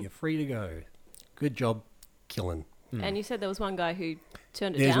 you're free to go. Good job, killing." And you said there was one guy who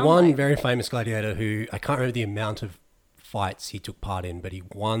turned it There's down. There's one very famous gladiator who I can't remember the amount of fights he took part in, but he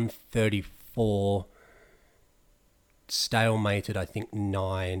won 34. Stalemated, I think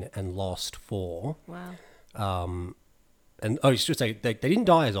 9 and lost 4. Wow. And I should say they didn't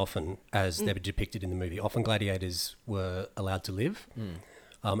die as often as they were depicted in the movie. Often gladiators were allowed to live,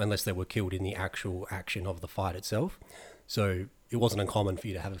 unless they were killed in the actual action of the fight itself. So it wasn't uncommon for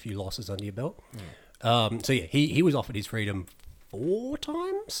you to have a few losses under your belt. So yeah, he was offered his freedom 4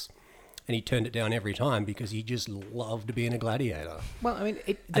 times. And he turned it down every time because he just loved being a gladiator. Well, I mean,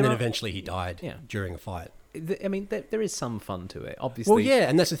 and then eventually he died during a fight. I mean, there is some fun to it, obviously. Well, yeah,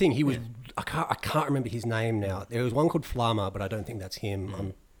 and that's the thing. He was... I can't remember his name now. There was one called Flamma, but I don't think that's him.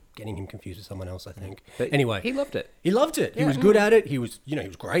 I'm getting him confused with someone else, I think. But anyway... He loved it. He loved it. He was good at it. He was, he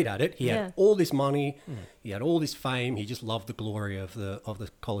was great at it. He had all this money. He had all this fame. He just loved the glory of the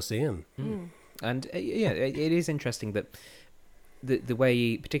Colosseum. And, it is interesting that... The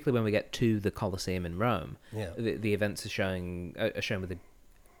way, particularly when we get to the Colosseum in Rome, the events are shown with a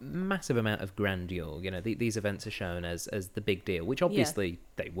massive amount of grandeur. These events are shown as the big deal, which obviously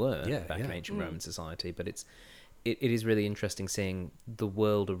they were back in ancient Roman society. But it is really interesting seeing the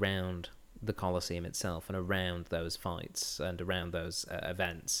world around the Colosseum itself and around those fights and around those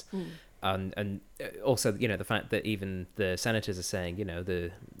events. And also, the fact that even the senators are saying,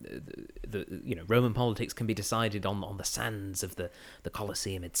 the Roman politics can be decided on the sands of the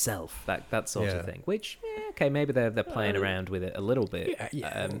Colosseum itself, that sort of thing. Which, maybe they're playing around with it a little bit.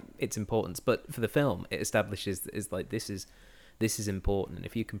 Its importance, but for the film, it establishes is like this is important. And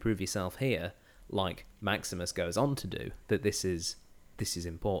if you can prove yourself here, like Maximus goes on to do, that this is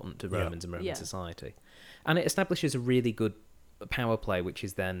important to Romans and Roman society, and it establishes a really good power play, which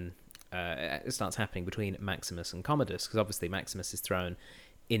is then. It starts happening between Maximus and Commodus, because obviously Maximus is thrown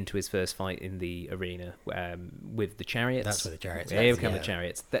into his first fight in the arena with the chariots. That's where the chariots. Here come the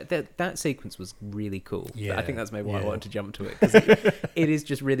chariots. That sequence was really cool. Yeah, I think that's maybe why I wanted to jump to it, because it is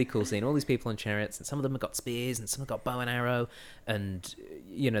just really cool seeing all these people on chariots, and some of them have got spears, and some have got bow and arrow, and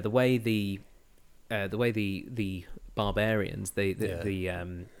the way the barbarians,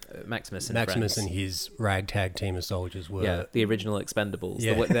 Maximus and his ragtag team of soldiers were the original Expendables.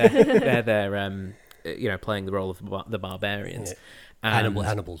 Yeah. They're playing the role of the barbarians. Yeah.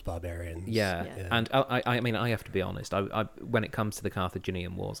 Hannibal's barbarians. Yeah. And I mean, I have to be honest. I when it comes to the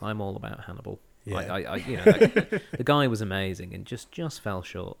Carthaginian Wars, I'm all about Hannibal. Yeah. The guy was amazing and just fell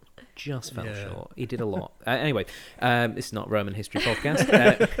short. Just fell short. He did a lot. Anyway, this is not Roman history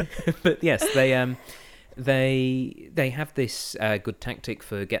podcast, but yes, they have this good tactic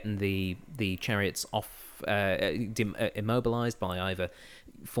for getting the chariots off, immobilized by either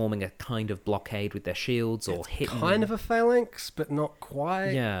forming a kind of blockade with their shields or hitting kind of a phalanx, but not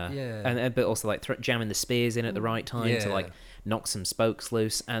quite. And but also like jamming the spears in at the right time to like knock some spokes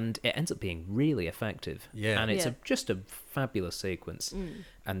loose, and it ends up being really effective. And it's just a fabulous sequence.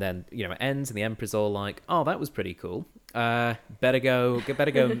 And then it ends, and the emperor's all like, "Oh, that was pretty cool. Better go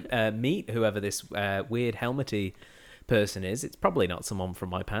meet whoever this weird helmety person is. It's probably not someone from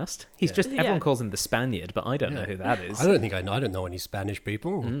my past. He's just everyone calls him the Spaniard, but I don't know who that is. I don't know any Spanish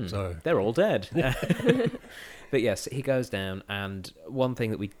people, so they're all dead." But yes, he goes down, and one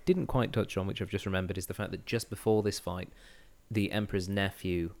thing that we didn't quite touch on, which I've just remembered, is the fact that just before this fight, the emperor's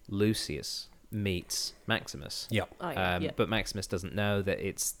nephew Lucius meets Maximus. But Maximus doesn't know that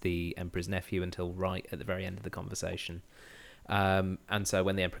it's the emperor's nephew until right at the very end of the conversation. And so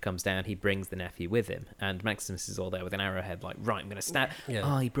when the emperor comes down, he brings the nephew with him, and Maximus is all there with an arrowhead, like, right, I'm going to stab.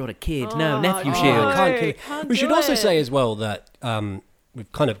 Oh, he brought a kid. No, nephew shield. We should also say as well that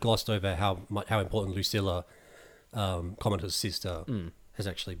we've kind of glossed over how important Lucilla, Commodore's sister, has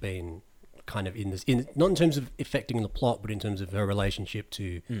actually been kind of in this, not in terms of affecting the plot, but in terms of her relationship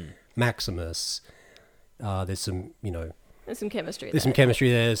to Maximus. There's some, there's some chemistry. There's some chemistry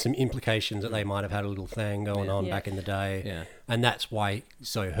there. There's some implications that they might have had a little thing going on back in the day, and that's why.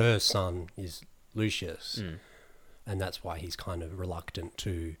 So her son is Lucius, and that's why he's kind of reluctant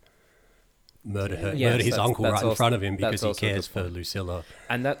to murder his uncle right in front of him, because he cares for Lucilla.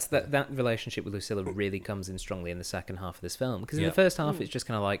 And that relationship with Lucilla really comes in strongly in the second half of this film, because in the first half it's just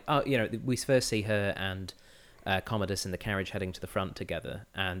kind of like, we first see her and Commodus in the carriage heading to the front together,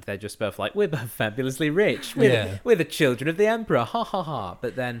 and they're just both like, we're both fabulously rich, we're the children of the emperor, ha ha ha.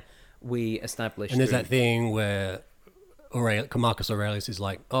 But then we establish, and there's that thing where Marcus Aurelius is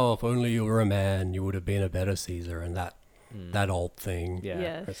like, oh, if only you were a man, you would have been a better Caesar, and that old thing.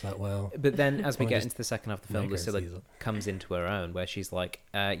 Yeah. It's like, well. But then as we get into the second half of the film, Lucilla comes into her own, where she's like,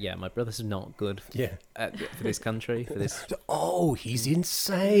 my brother's not good for this country, for this. Oh, he's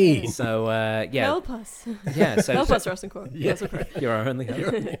insane. So, Help us. Yeah, so. Help us, Ross and Crowe. You're our only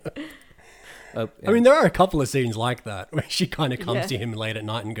hope. I mean, there are a couple of scenes like that, where she kind of comes to him late at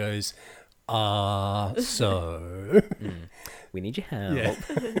night and goes, so. We need your help.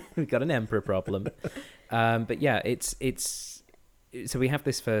 We've got an emperor problem. But yeah, it's so we have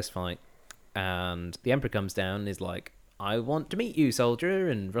this first fight, and the emperor comes down and is like, I want to meet you, soldier.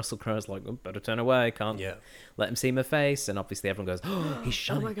 And Russell Crowe's like, better turn away, can't let him see my face. And obviously everyone goes, oh, he's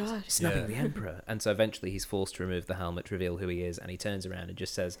shining, my God, snubbing the emperor. And so eventually he's forced to remove the helmet to reveal who he is, and he turns around and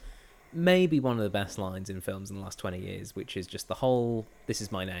just says maybe one of the best lines in films in the last 20 years, which is just the whole, this is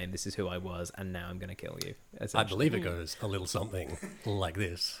my name, this is who I was, and now I'm going to kill you. I believe it goes a little something like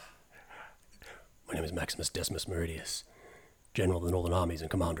this. My name is Maximus Decimus Meridius, general of the Northern Armies and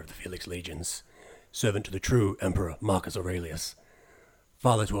commander of the Felix Legions, servant to the true Emperor Marcus Aurelius,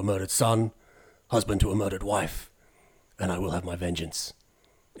 father to a murdered son, husband to a murdered wife, and I will have my vengeance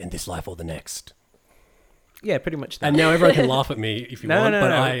in this life or the next. Yeah, pretty much that. And now everyone can laugh at me if you want,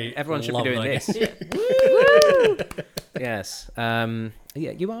 but everyone should be doing this. Yes.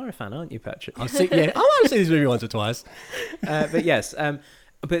 You are a fan, aren't you, Patrick? I want to see this movie once or twice. But yes,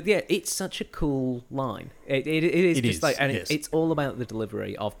 but yeah, it's such a cool line. It is just like, and it's all about the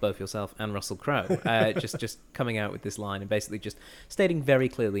delivery of both yourself and Russell Crowe. Just coming out with this line and basically just stating very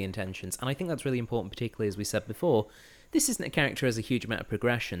clearly intentions. And I think that's really important, particularly as we said before. This isn't a character has a huge amount of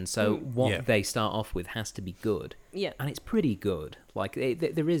progression, so what they start off with has to be good. Yeah. And it's pretty good. Like,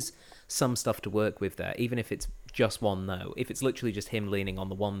 there is some stuff to work with there, even if it's just one note. If it's literally just him leaning on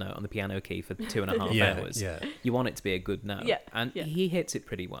the one note on the piano key for 2.5 hours, you want it to be a good note. Yeah. And he hits it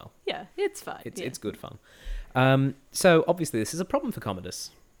pretty well. Yeah, it's fine. It's good fun. So, obviously, this is a problem for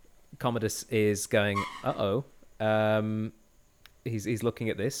Commodus. Commodus is going, He's looking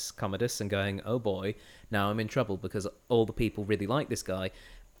at this, Commodus, and going, oh boy, now I'm in trouble because all the people really like this guy.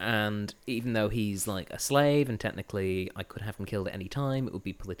 And even though he's like a slave, and technically I could have him killed at any time, it would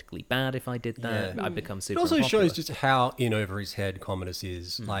be politically bad if I did that. I'd become super unpopular. It also shows just how in over his head Commodus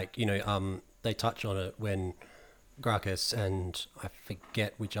is. Like, they touch on it when Gracchus and I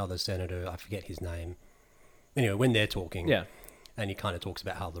forget which other senator, I forget his name. Anyway, when they're talking, and he kind of talks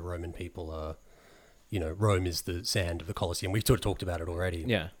about how the Roman people are, Rome is the sand of the Colosseum. We've sort of talked about it already.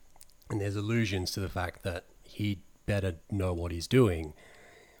 Yeah. And there's allusions to the fact that he'd better know what he's doing.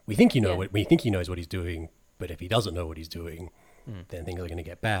 We think he knows what he's doing, but if he doesn't know what he's doing, then things are going to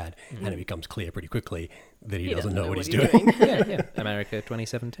get bad. And it becomes clear pretty quickly that he doesn't know what he's doing. America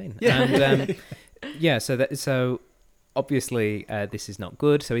 2017. Yeah. And so obviously this is not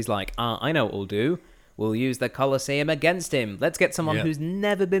good. So he's like, I know what we'll do. We'll use the Colosseum against him. Let's get someone who's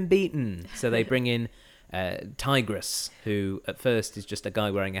never been beaten. So they bring in Tigress, who at first is just a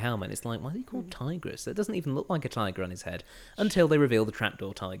guy wearing a helmet. It's like, why is he called Tigress? That doesn't even look like a tiger on his head until they reveal the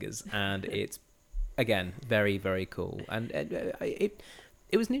trapdoor tigers. And it's, again, very, very cool. And it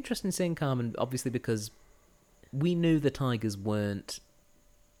was an interesting seeing Carmen, obviously, because we knew the tigers weren't...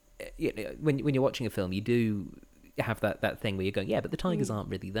 When you're watching a film, you do have that thing where you're going, yeah, but the tigers aren't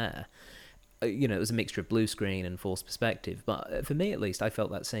really there. It was a mixture of blue screen and forced perspective. But for me, at least, I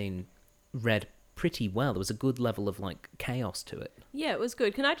felt that scene read pretty well. There was a good level of, chaos to it. Yeah, it was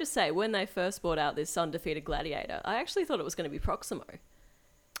good. Can I just say, when they first brought out this undefeated gladiator, I actually thought it was going to be Proximo.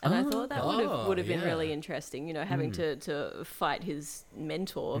 And I thought that would have been really interesting, having to fight his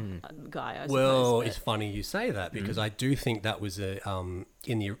mentor guy, I suppose. Well, it's funny you say that because I do think that was in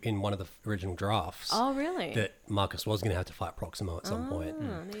one of the original drafts. Oh, really? That Marcus was going to have to fight Proximo at some point.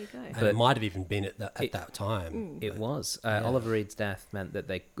 There you go. And it might have even been at that time. It was. Oliver Reed's death meant that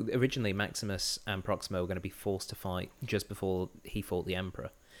originally Maximus and Proximo were going to be forced to fight just before he fought the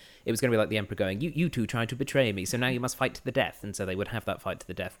Emperor. It was going to be like the Emperor going, you two tried to betray me, so now you must fight to the death. And so they would have that fight to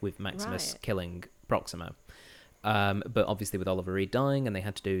the death with Maximus killing Proximo. But obviously with Oliver Reed dying, and they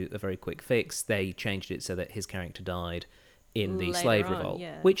had to do a very quick fix, they changed it so that his character died in the slave revolt,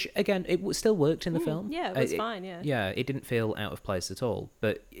 which again still worked in the film. Yeah, it was fine. Yeah, it didn't feel out of place at all.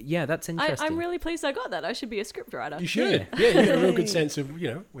 But yeah, that's interesting. I'm really pleased I got that. I should be a scriptwriter. You should. Yeah, you get a real good sense of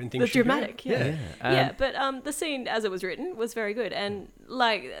when things the should dramatic. go. Yeah. But the scene as it was written was very good, and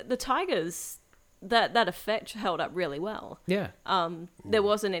like the tigers. That effect held up really well. Yeah. There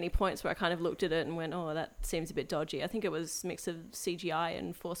wasn't any points where I kind of looked at it and went, "Oh, that seems a bit dodgy." I think it was a mix of CGI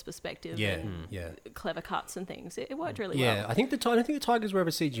and forced perspective. And clever cuts and things. It worked really well. Yeah, I think I don't think the tigers were ever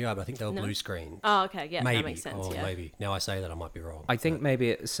CGI, but I think they were blue screen. Oh, okay, yeah, maybe. That makes sense. Maybe. Now I say that I might be wrong. I think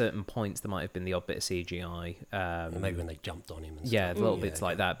maybe at certain points there might have been the odd bit of CGI. Maybe when they jumped on him. And stuff. Little bits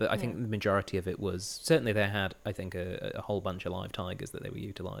like that. But I think the majority of it was certainly they had. I think a whole bunch of live tigers that they were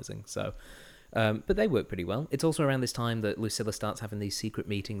utilising. So. But they work pretty well. It's also around this time that Lucilla starts having these secret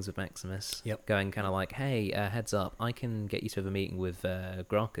meetings with Maximus, going kind of like, hey, heads up, I can get you to have a meeting with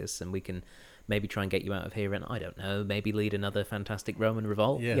Gracchus, and we can maybe try and get you out of here, and I don't know, maybe lead another fantastic Roman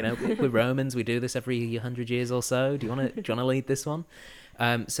revolt. Yeah. We're Romans, we do this every 100 years or so. Do you want to lead this one?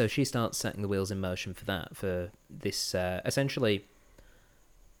 So she starts setting the wheels in motion for this, essentially...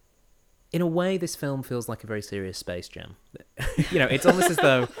 In a way, this film feels like a very serious Space Jam. It's almost as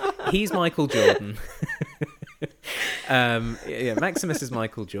though he's Michael Jordan. Maximus is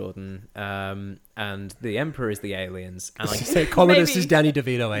Michael Jordan, and the Emperor is the aliens. And Commodus is Danny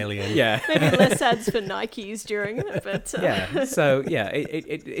DeVito alien. Yeah, maybe less ads for Nikes during it, but yeah. So yeah,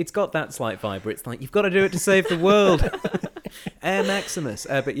 it's got that slight vibe where it's like you've got to do it to save the world. Air Maximus.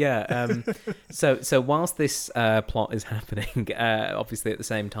 But yeah, so whilst this plot is happening, obviously at the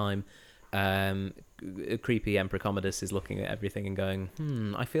same time. A creepy Emperor Commodus is looking at everything and going,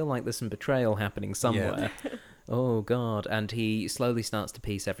 I feel like there's some betrayal happening somewhere. Yeah. Oh, God. And he slowly starts to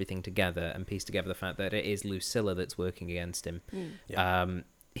piece everything together and piece together the fact that it is Lucilla that's working against him.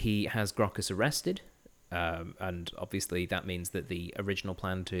 He has Gracchus arrested, and obviously that means that the original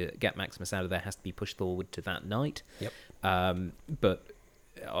plan to get Maximus out of there has to be pushed forward to that night. But...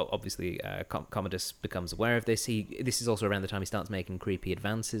 obviously, Commodus becomes aware of this. This is also around the time he starts making creepy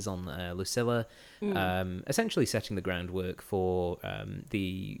advances on Lucilla, essentially setting the groundwork for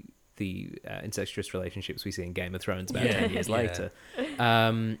the incestuous relationships we see in Game of Thrones about 10 years later.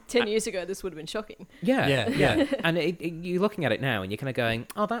 10 years ago, this would have been shocking. Yeah. And you're looking at it now, and you're kind of going,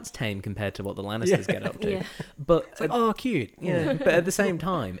 "Oh, that's tame compared to what the Lannisters get up to." But it's like, oh, cute. Yeah. But at the same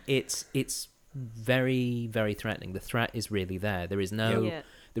time, it's very, very threatening. The threat is really there. There is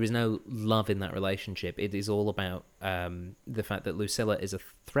no love in that relationship. It is all about the fact that Lucilla is a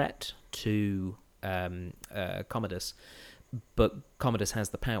threat to Commodus, but Commodus has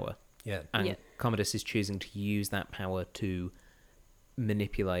the power. And Commodus is choosing to use that power to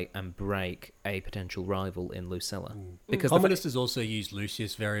manipulate and break a potential rival in Lucilla. Because Commodus has also used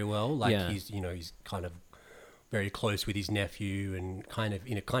Lucius very well. He's kind of very close with his nephew and kind of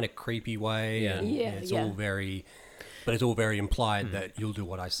in a kind of creepy way. It's all very... But it's all very implied that you'll do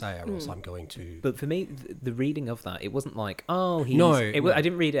what I say, or else I'm going to... But for me, the reading of that, it wasn't like, oh, he's... No. I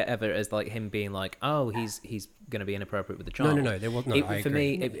didn't read it ever as like him being like, oh, he's going to be inappropriate with the child. No. There was no. For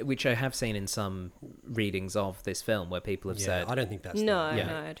me, which I have seen in some readings of this film, where people have said... I don't think that's... No,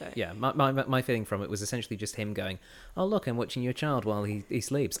 I don't. Yeah, my feeling from it was essentially just him going, oh, look, I'm watching your child while he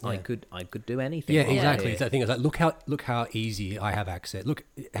sleeps. Yeah. I could do anything. Yeah, exactly. The thing is, like, look how easy I have access. Look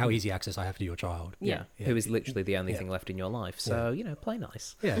how easy access I have to your child. Yeah. Who is literally the only thing left in your life. So, play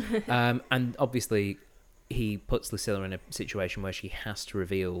nice. Yeah. And obviously, he puts Lucilla in a situation where she has to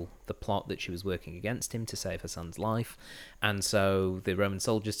reveal the plot that she was working against him to save her son's life. And so the Roman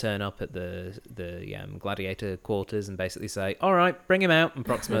soldiers turn up at the gladiator quarters and basically say, all right, bring him out. And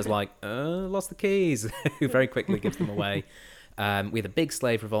Proximo's like, lost the keys. Who very quickly gives them away. We have a big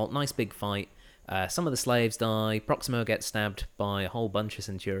slave revolt, nice big fight. Some of the slaves die. Proximo gets stabbed by a whole bunch of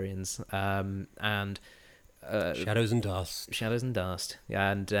centurions. And... shadows and dust.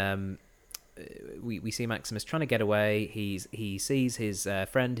 And we see Maximus trying to get away. He sees his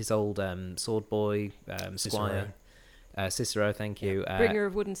friend, his old sword boy, squire, Cicero, thank you. Bringer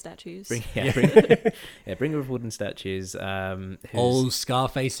of wooden statues. Bringer of wooden statues. Old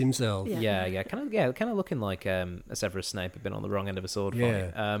Scarface himself. Kind of looking like a Severus Snape had been on the wrong end of a sword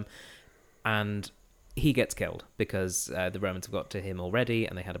fight. And he gets killed because the Romans have got to him already,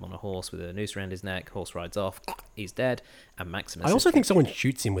 and they had him on a horse with a noose around his neck. Horse rides off, he's dead, and Maximus. I also think someone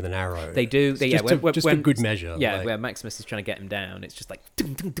shoots him with an arrow. They do. Just a good measure. Yeah, where Maximus is trying to get him down, it's just like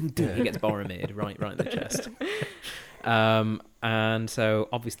dum, dum, dum, dum. He gets Boromir right in the chest. And so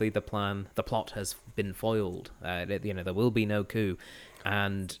obviously the plot has been foiled. There will be no coup,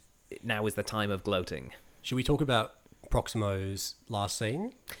 and now is the time of gloating. Should we talk about Proximo's last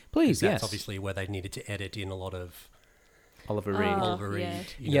scene? Please, That's obviously where they needed to edit in a lot of Oliver Reed.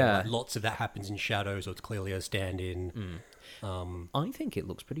 Like lots of that happens in shadows, or it's clearly a stand-in. I think it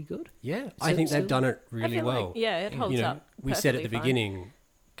looks pretty good. Yeah, I think they've done it really well. It holds up. We said at the beginning,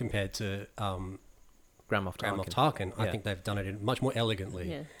 compared to Grand Moff Tarkin, I think they've done it much more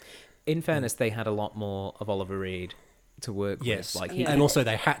elegantly. Yeah. In fairness, they had a lot more of Oliver Reed to work with. And also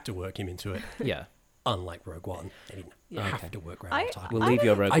they had to work him into it. Yeah. Unlike Rogue One, they didn't have to work Grand Moff Tarkin. We'll leave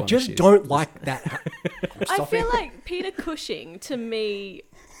your Rogue One. I just don't like that. I feel like Peter Cushing, to me,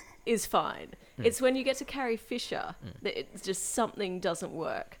 is fine. It's when you get to Carrie Fisher that it's just something doesn't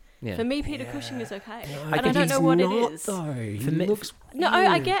work. Yeah. For me, Peter Cushing is okay, and I don't know what it is. He looks weird.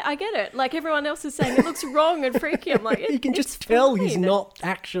 I get it. Like everyone else is saying, it looks wrong and freaky. I'm like, you can just tell he's not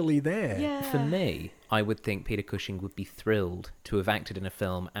actually there. Yeah. For me, I would think Peter Cushing would be thrilled to have acted in a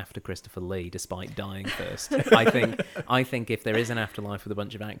film after Christopher Lee, despite dying first. I think if there is an afterlife with a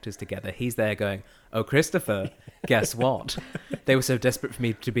bunch of actors together, he's there going, "Oh, Christopher, guess what? They were so desperate for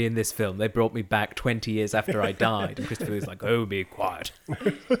me to be in this film, they brought me back 20 years after I died." And Christopher Lee's like, "Oh, be quiet."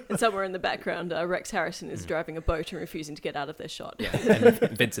 And somewhere in the background, Rex Harrison is driving a boat and refusing to get out of their shot. Yeah, and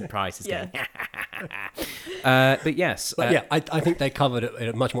Vincent Price is going, but yes. I think they covered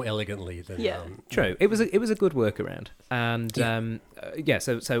it much more elegantly than... True. It was a good workaround. And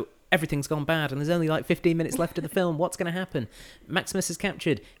so everything's gone bad and there's only like 15 minutes left of the film. What's going to happen? Maximus is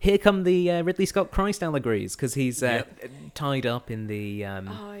captured. Here come the Ridley Scott Christ allegories because he's tied up in the...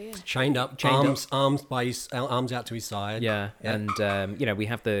 Chained up, arms out to his side. And we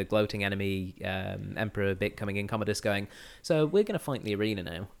have the gloating enemy Emperor bit coming in, Commodus going, so we're going to fight in the arena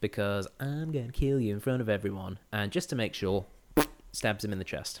now because I'm going to kill you in front of everyone. And just to make sure... Stabs him in the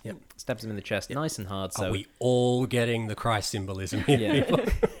chest. Yep. Stabs him in the chest, nice and hard. So are we all getting the Christ symbolism here?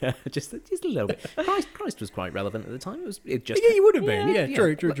 Yeah. just a little bit. Christ was quite relevant at the time. It just he would have been. Yeah,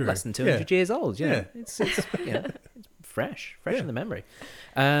 true. Less than 200 years old. Yeah. It's it's fresh in the memory.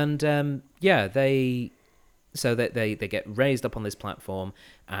 And they get raised up on this platform,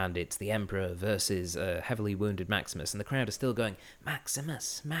 and it's the Emperor versus a heavily wounded Maximus, and the crowd is still going,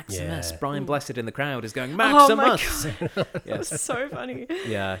 Maximus. Yeah. Brian Blessed in the crowd is going, Maximus. Oh my God. Yes. That's so funny.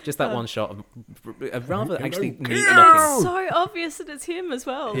 Yeah, just that one shot of a rather actually neat looking. It's so obvious that it's him as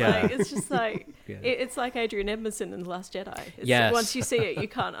well. Yeah. Like, it's just like it's like Adrian Edmondson in The Last Jedi. Yes. Once you see it, you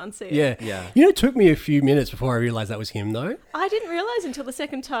can't unsee it. Yeah. It took me a few minutes before I realised that was him, though. I didn't realise until the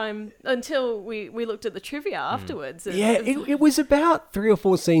second time, until we looked at the trivia afterwards. It was about 3 or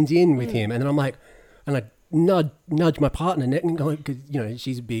 4 scenes in with him, and then I'm like, and I nudge my partner and go, because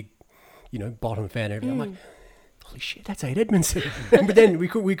she's a big bottom fan and everything. I'm like, holy shit, that's Ade Edmondson. But then we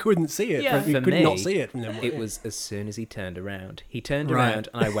couldn't see it. Yeah. We could not see it. It was as soon as he turned around. He turned around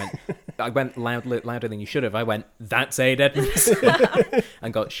and I went louder than you should have. I went, that's Ade Edmondson.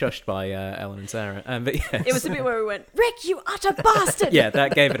 And got shushed by Ellen and Sarah. But yes. It was a bit where we went, Rick, you utter bastard. Yeah,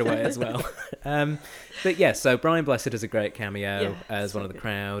 that gave it away as well. But yes, so Brian Blessed is a great cameo as one of the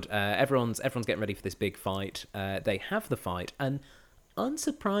crowd. Everyone's getting ready for this big fight. They have the fight, and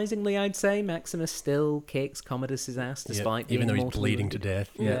unsurprisingly, I'd say Maximus still kicks Commodus's ass despite being even though he's mortally bleeding wounded. to death.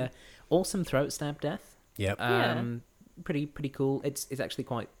 Yeah, awesome throat stab death. Yep. Pretty cool. It's actually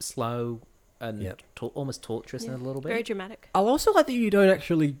quite slow and almost torturous in a little bit. Very dramatic. I also like that you don't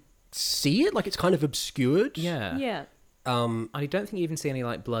actually see it. Like it's kind of obscured. Yeah. I don't think you even see any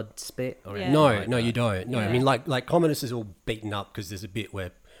like blood spit or anything. No, you don't. No, I mean like Commodus is all beaten up because there's a bit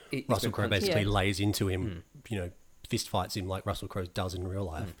where Russell Crowe basically lays into him, fist fights him like Russell Crowe does in real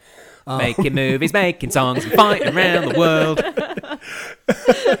life. Making movies, making songs, and fighting around the world.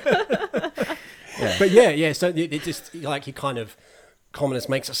 But so it just like he kind of Commodus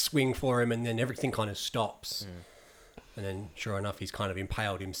makes a swing for him, and then everything kind of stops, and then sure enough, he's kind of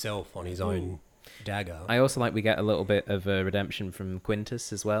impaled himself on his own dagger. I also like we get a little bit of redemption from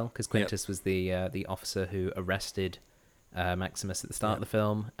Quintus as well, because Quintus was the officer who arrested Maximus at the start of the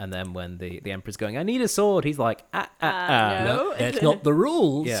film, and then when the Emperor's going, I need a sword, he's like, No. No, that's not the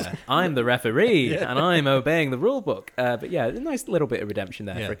rules. Yeah, I'm the referee, and I'm obeying the rule book. But yeah, a nice little bit of redemption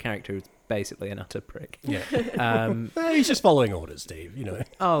there for a character who's basically an utter prick. Yeah. He's just following orders, Steve, you know.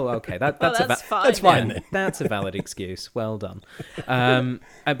 Oh, okay. That's fine. That's fine then. That's a valid excuse. Well done.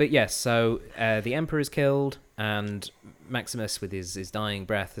 But yes, so the Emperor is killed, and Maximus, with his dying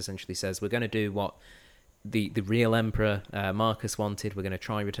breath, essentially says, we're going to do what the real Emperor Marcus wanted. We're going to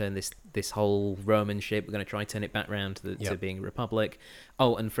try return this whole Roman ship. We're going to try turn it back round to being a republic.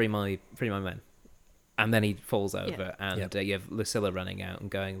 Oh, and free my men. And then he falls over, and you have Lucilla running out and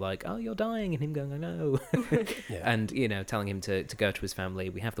going like, "Oh, you're dying," and him going, "I know," and telling him to go to his family.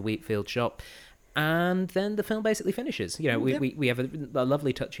 We have the wheat field shop, and then the film basically finishes. We have a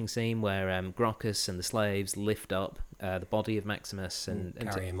lovely touching scene where Gracchus and the slaves lift up the body of Maximus and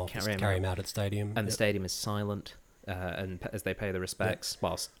carry him out at the stadium, and the stadium is silent, and as they pay the respects.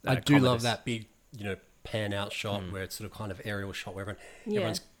 Whilst I do love that big pan out shot where it's sort of kind of aerial shot where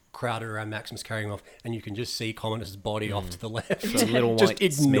everyone's crowded around Maximus carrying him off, and you can just see Commodus's body off to the left. So a little just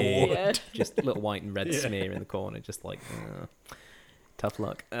white smear, Yeah. just a little white and red smear in the corner, just like tough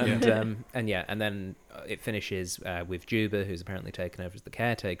luck. And then it finishes with Juba, who's apparently taken over as the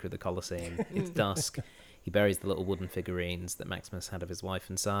caretaker of the Colosseum. It's dusk. He buries the little wooden figurines that Maximus had of his wife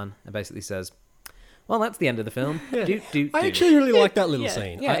and son, and basically says, well, that's the end of the film. Yeah. I actually really like that little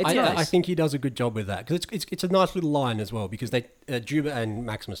scene. Yeah, it's nice. I think he does a good job with that, because it's a nice little line as well, because Juba and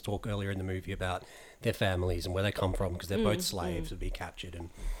Maximus talk earlier in the movie about their families and where they come from, because they're both slaves who've been captured,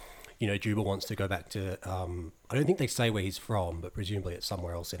 and Juba wants to go back to I don't think they say where he's from, but presumably it's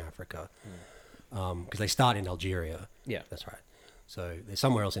somewhere else in Africa, because they start in Algeria. Yeah, that's right. So there's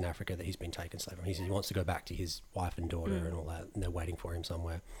somewhere else in Africa that he's been taken slave from. He says he wants to go back to his wife and daughter and all that, and they're waiting for him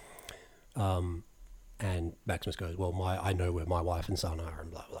somewhere. And Maximus goes, well, I know where my wife and son are, and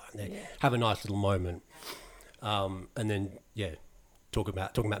blah, blah. And they have a nice little moment. And then, talking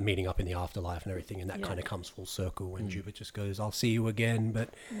about meeting up in the afterlife and everything, and that kind of comes full circle when Juba just goes, I'll see you again, but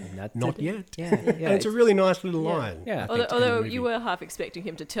not yet. Yeah. And it's a really nice little line. Yeah. Although you were half expecting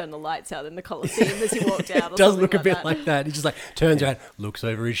him to turn the lights out in the Colosseum as he walked out. It does look a bit like that. He just like turns around, looks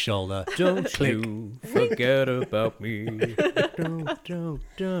over his shoulder. Don't you forget about me.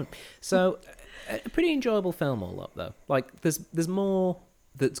 Don't. So, a pretty enjoyable film all up, though. Like, there's more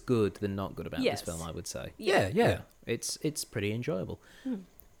that's good than not good about this film, I would say. Yeah. It's pretty enjoyable.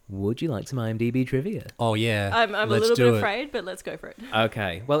 Would you like some IMDb trivia? Oh yeah, I'm a little bit afraid, but let's go for it.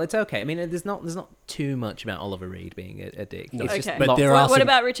 Okay, well it's okay. I mean, there's not too much about Oliver Reed being a dick. No. It's Okay, just what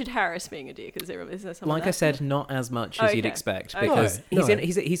about Richard Harris being a dick? Is there some like of that? I said, not as much as you'd expect, because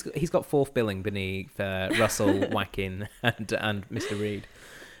he's got fourth billing beneath Russell, Whackin, and Mr. Reed.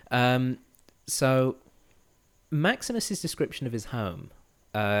 So Maximus's description of his home,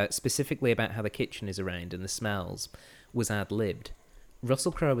 specifically about how the kitchen is arranged and the smells, was ad-libbed.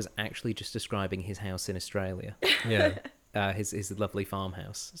 Russell Crowe was actually just describing his house in Australia. Yeah. His lovely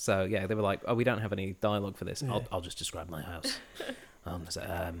farmhouse. So, yeah, they were like, oh, we don't have any dialogue for this. I'll just describe my house. I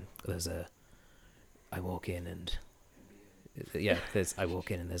walk in and... I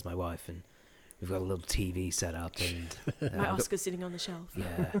walk in and there's my wife, and we've got a little TV set up, and... my Oscar's sitting on the shelf.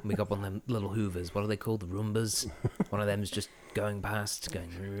 Yeah, and we got one of them little hoovers. What are they called? The Roombas? One of them's just going past,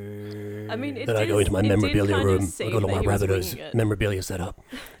 going... I mean, then I go into my memorabilia room. I got all my Rabbitohs memorabilia set up.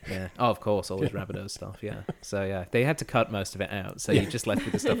 Yeah. Oh, of course, always Rabbitohs stuff, yeah. So, yeah, they had to cut most of it out, so you just left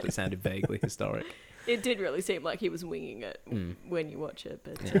with the stuff that sounded vaguely historic. It did really seem like he was winging it when you watch it,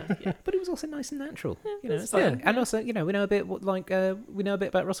 but But it was also nice and natural, it's fun. And also, we know a bit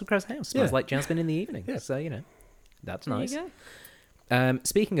about Russell Crowe's house. Smells like jasmine in the evening. Yeah. So that's nice. There you go.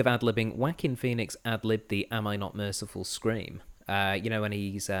 Speaking of ad-libbing, Joaquin Phoenix ad-libbed the "Am I Not Merciful" scream. When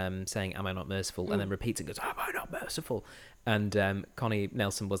he's saying "Am I not merciful?" and then repeats it and goes, "Am I not merciful?" And Connie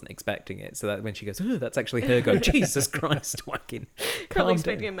Nelson wasn't expecting it, so that when she goes, "Oh, that's actually her," go, "Jesus Christ, Joaquin!" Probably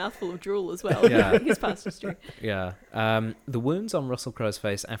expecting a mouthful of drool as well. Yeah, his past history. Yeah, the wounds on Russell Crowe's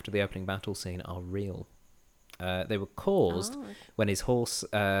face after the opening battle scene are real. They were caused when his horse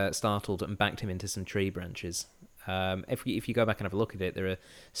startled and backed him into some tree branches. If you go back and have a look at it, there are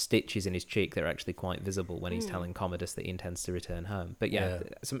stitches in his cheek that are actually quite visible when he's telling Commodus that he intends to return home. But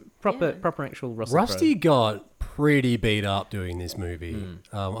some proper actual Russell Rusty Crowe. Got pretty beat up doing this movie.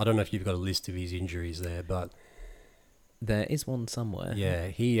 I don't know if you've got a list of his injuries there, but there is one somewhere. Yeah,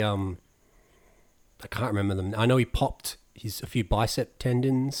 he I can't remember them. I know he popped a few bicep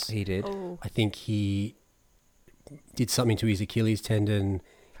tendons. He did. Oh. I think he did something to his Achilles tendon.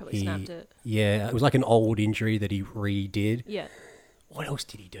 Probably snapped it. Yeah, it was like an old injury that he redid. Yeah. what else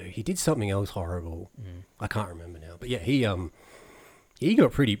did he do? He did something else horrible. I can't remember now. But yeah, he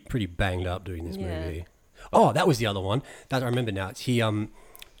got pretty banged up doing this movie. Oh, that was the other one. That I remember now. He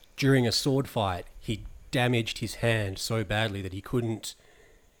during a sword fight, he damaged his hand so badly that he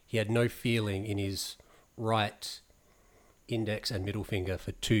had no feeling in his right index and middle finger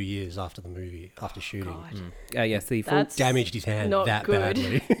for 2 years after the movie, after shooting. Yes, the full damaged his hand that good.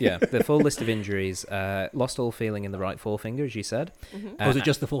 badly. yeah, the full list of injuries. Lost all feeling in the right forefinger, as you said. Was it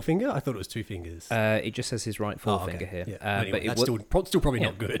just the forefinger? I thought it was 2 fingers. It just says his right forefinger here. Yeah. Anyway, but that's still probably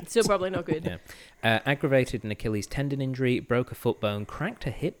not good. Still probably not good. Aggravated an Achilles tendon injury, broke a foot bone, cracked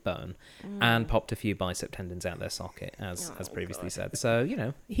a hip bone, and popped a few bicep tendons out their socket, as previously said. So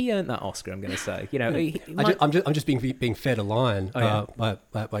he earned that Oscar. I'm going to say. I'm just being fed a line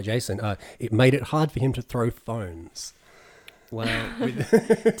by Jason. It made it hard for him to throw phones. Well,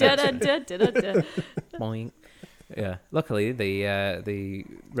 boing. Yeah. Luckily, the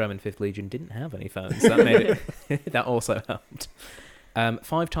Roman Fifth Legion didn't have any phones. That made it. That also helped.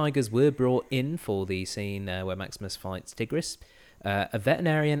 5 tigers were brought in for the scene where Maximus fights Tigris. A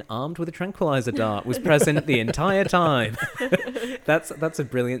veterinarian armed with a tranquilizer dart was present the entire time. That's a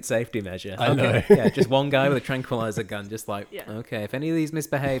brilliant safety measure. I know. Yeah, just one guy with a tranquilizer gun, just like, okay, if any of these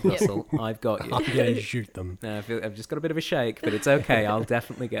misbehave, Russell, I've got you. I'm going to shoot them. I've just got a bit of a shake, but it's okay. I'll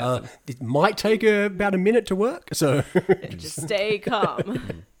definitely get them. It might take about a minute to work, so... Just stay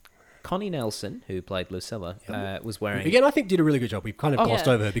calm. Connie Nelson, who played Lucilla, was wearing... Again, I think did a really good job. We've kind of glossed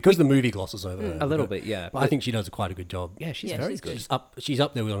over her because the movie glosses over her. A little bit, yeah. But I think she does quite a good job. Yeah, she's very good. She's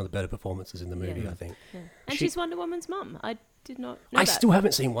up there with one of the better performances in the movie, I think. Yeah. And she's Wonder Woman's mum. I did not know I still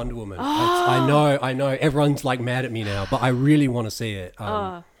haven't seen Wonder Woman. I know. Everyone's like mad at me now, but I really want to see it.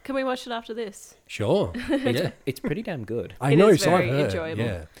 Can we watch it after this? Sure. It's pretty damn good. I know, is so I've very heard.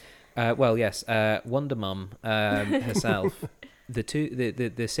 enjoyable. Yeah. Well, yes, Wonder Mum herself...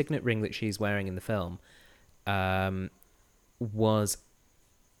 The signet ring that she's wearing in the film was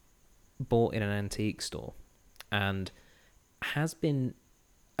bought in an antique store and has been,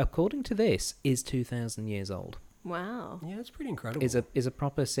 according to this, is 2,000 years old. Wow. Yeah, it's pretty incredible. Is a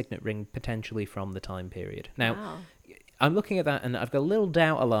proper signet ring potentially from the time period. Now, I'm looking at that and I've got a little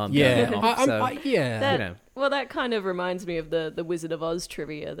doubt alarm going off. Well, that kind of reminds me of the Wizard of Oz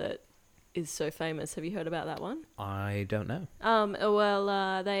trivia that is so famous. Have you heard about that one? I don't know.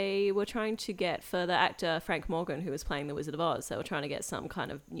 They were trying to get, for the actor Frank Morgan, who was playing the Wizard of Oz, they were trying to get some kind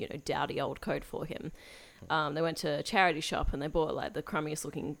of, dowdy old coat for him. They went to a charity shop and they bought like the crummiest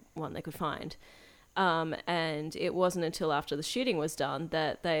looking one they could find. And it wasn't until after the shooting was done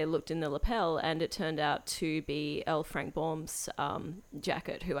that they looked in the lapel and it turned out to be L. Frank Baum's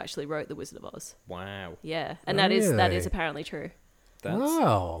jacket, who actually wrote the Wizard of Oz. Wow. Yeah. And that is apparently true.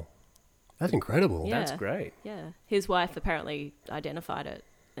 Wow. That's incredible. Yeah. That's great. Yeah. His wife apparently identified it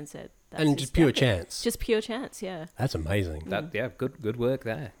and said that's and just pure chance. Just pure chance, yeah. That's amazing. Good work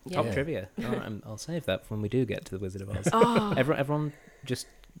there. Yeah. Top trivia. All right, I'll save that for when we do get to the Wizard of Oz. Oh. Everyone just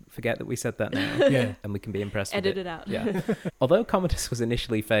forget that we said that now. Yeah. And we can be impressed Edit with it. it out. Yeah. Although Commodus was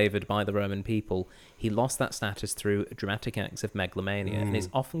initially favoured by the Roman people, he lost that status through dramatic acts of megalomania and is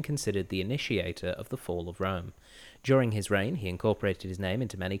often considered the initiator of the fall of Rome. During his reign, he incorporated his name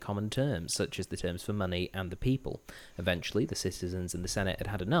into many common terms, such as the terms for money and the people. Eventually, the citizens and the Senate had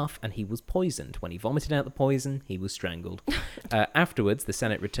had enough, and he was poisoned. When he vomited out the poison, he was strangled. Afterwards, the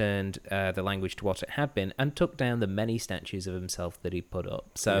Senate returned the language to what it had been and took down the many statues of himself that he put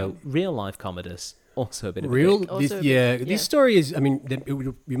up. So, real-life Commodus, also a bit of real. a This story is. I mean,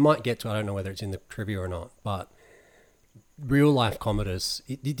 we might get to. I don't know whether it's in the trivia or not, but real life Commodus.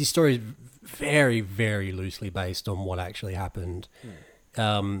 This story is very, very loosely based on what actually happened.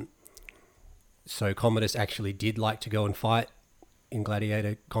 So Commodus actually did like to go and fight in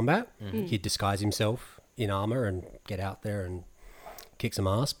gladiator combat. He'd disguise himself in armor and get out there and kick some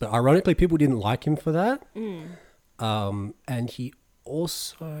ass. But ironically, people didn't like him for that. And he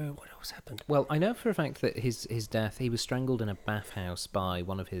also, what else happened? Well, I know for a fact that his death, he was strangled in a bathhouse by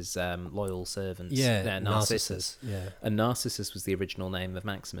one of his loyal servants. Yeah, Narcissus. Yeah. And Narcissus was the original name of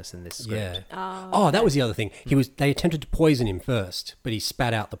Maximus in this script. Yeah. That was the other thing. They attempted to poison him first, but he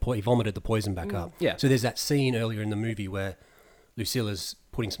spat out he vomited the poison back up. Yeah. So there's that scene earlier in the movie where Lucilla's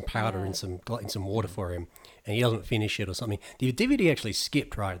putting some powder in some water for him, and he doesn't finish it or something. The DVD actually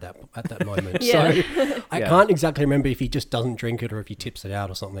skipped right at that moment. So I can't exactly remember if he just doesn't drink it or if he tips it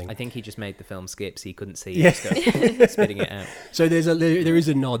out or something. I think he just made the film skip so he couldn't see it, spitting it out. So there is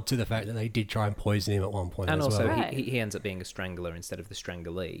a nod to the fact that they did try and poison him at one point and as also well. he ends up being a strangler instead of the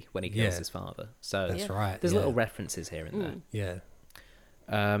strangley when he kills his father. So that's right. There's little references here and there. Yeah.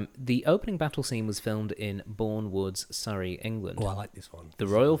 The opening battle scene was filmed in Bourne Woods, Surrey, England. Oh, I like this one. The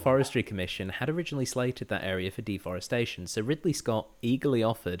Royal Forestry Commission had originally slated that area for deforestation, so Ridley Scott eagerly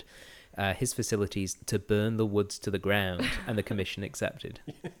offered his facilities to burn the woods to the ground, and the commission accepted.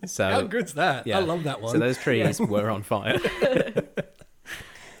 So how good's that? Yeah. I love that one. So those trees were on fire.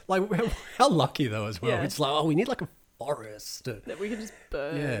 Like, how lucky though as well. Yeah. It's like, oh, we need like a forest. That we can just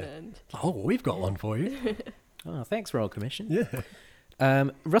burn. Yeah. And Oh, we've got one for you. Oh, thanks, Royal Commission. Yeah.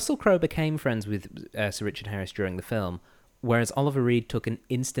 Russell Crowe became friends with Sir Richard Harris during the film, whereas Oliver Reed took an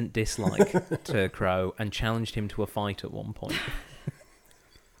instant dislike to Crowe and challenged him to a fight at one point.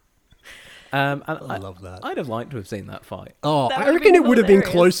 And I love that. I'd have liked to have seen that fight. Oh, That I would've reckon been it would have been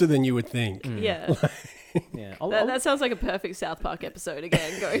hilarious. closer than you would think. yeah. Yeah, That sounds like a perfect South Park episode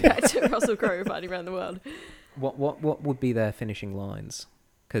again, going back to Russell Crowe fighting around the world. What would be their finishing lines?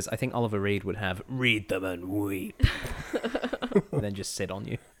 Because I think Oliver Reed would have "read them and weep," and then just sit on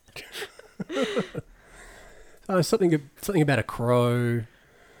you. Something about a crow.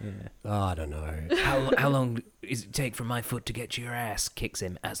 Yeah. Oh, I don't know. How long does it take from my foot to get to your ass? Kicks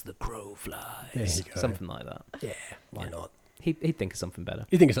him as the crow flies. There you go. Something like that. Yeah, why not? He'd think of something better.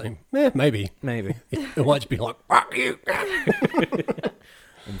 You think of something? Maybe. Maybe. It might just be like, fuck you.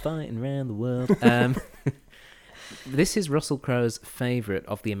 I'm fighting around the world. This is Russell Crowe's favourite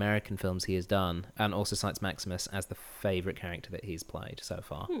of the American films he has done, and also cites Maximus as the favourite character that he's played so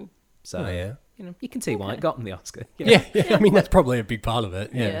far. So, Oh, yeah. you can see why it got him the Oscar. you know. Yeah, I mean, that's probably a big part of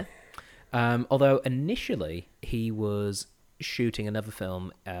it. Yeah. Although initially he was shooting another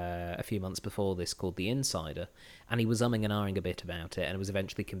film a few months before this called The Insider, and he was umming and ahhing a bit about it, and was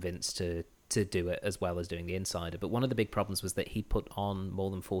eventually convinced to do it as well as doing The Insider. But one of the big problems was that he put on more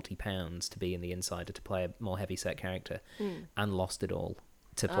than £40 to be in The Insider to play a more heavy-set character, and lost it all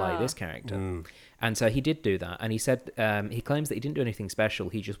to play this character. And so he did do that, and he said he claims that he didn't do anything special.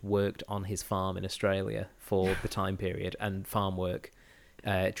 He just worked on his farm in Australia for the time period, and farm work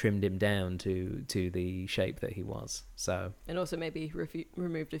trimmed him down to the shape that he was. So And also maybe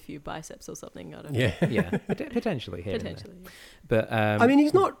removed a few biceps or something. I don't know. Yeah. yeah, potentially here and there. Potentially. But I mean,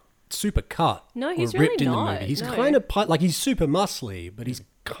 he's not super cut. No, he's or ripped really in not, the movie. He's no. kind of like he's super muscly, but he's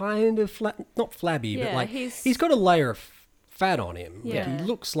kind of flat, not flabby, but Yeah, like he's got a layer of fat on him. Yeah. Like, he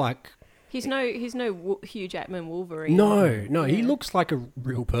looks like He's no Hugh Jackman Wolverine. no, he Yeah. looks like a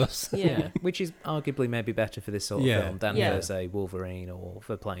real person. Yeah. which is arguably maybe better for this sort of Yeah. film than Yeah. for, say, Wolverine or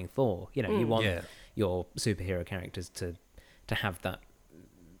for playing Thor. You know, you want Yeah. your superhero characters to have that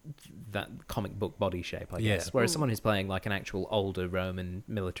comic book body shape, I Yeah. guess. Whereas someone who's playing like an actual older Roman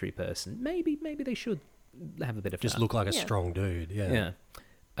military person, maybe they should have a bit of Just fat. look like a Yeah. strong dude. Yeah.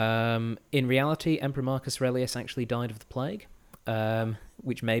 Yeah. In reality, Emperor Marcus Aurelius actually died of the plague,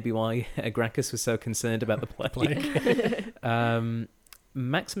 which may be why Gracchus was so concerned about the plague.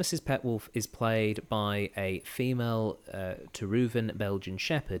 Maximus's pet wolf is played by a female Tervuren Belgian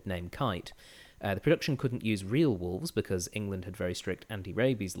shepherd named Kite. The production couldn't use real wolves because England had very strict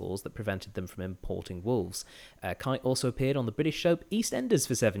anti-rabies laws that prevented them from importing wolves. Kite also appeared on the British soap EastEnders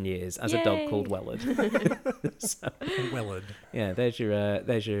for 7 years as a dog Yay. called Wellard. Wellard. Yeah, there's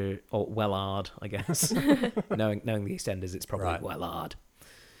your or Wellard, I guess. knowing the EastEnders, it's probably Right. Wellard.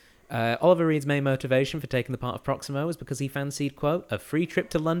 Oliver Reed's main motivation for taking the part of Proximo was because he fancied, quote, a free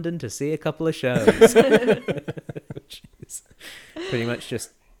trip to London to see a couple of shows. Which is pretty much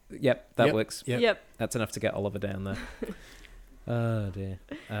just, that Yep. works. Yep. That's enough to get Oliver down there. Oh, dear.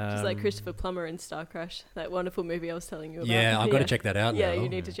 Just like Christopher Plummer in Star Crash, that wonderful movie I was telling you about. Yeah, I've got to check that out now. Yeah, you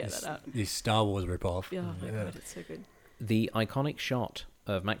need to check This- that out. This Star Wars ripoff. Oh my god, it's so good. The iconic shot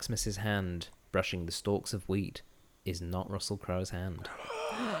of Maximus's hand brushing the stalks of wheat is not Russell Crowe's hand.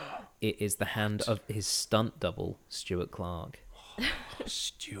 It is the hand of his stunt double, Stuart Clark.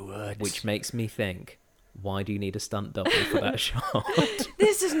 Stuart. Which makes me think, why do you need a stunt double for that shot?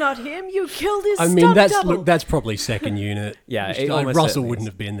 This is not him. You killed his I mean, stunt that's double. that's probably second unit. Yeah, Which, it like, almost Russell certainly wouldn't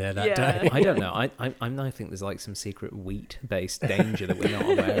is. have been there that Yeah. day. I don't know. I now think there's like some secret wheat-based danger that we're not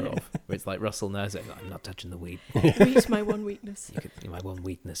aware of. Where it's like Russell knows it. I'm not touching the wheat. Wheat's my one weakness. You're my one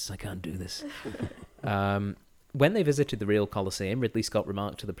weakness. I can't do this. When they visited the real Colosseum, Ridley Scott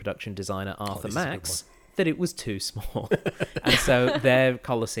remarked to the production designer Arthur this is a good Max that it was too small. And so their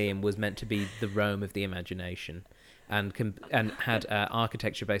Colosseum was meant to be the Rome of the imagination, and had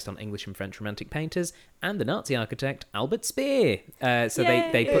architecture based on English and French Romantic painters and the Nazi architect Albert Speer. So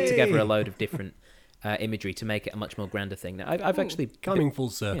they put together a load of different imagery to make it a much more grander thing. Now, I've actually... Coming full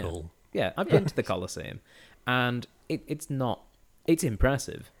circle. Yeah, I've been to the Colosseum, and it's not It's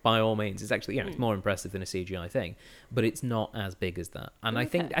impressive, by all means. It's actually, it's more impressive than a CGI thing, but it's not as big as that. And I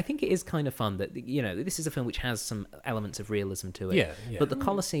think it is kind of fun that, this is a film which has some elements of realism to it. Yeah. But the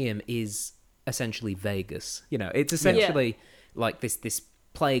Colosseum is essentially Vegas. It's essentially like this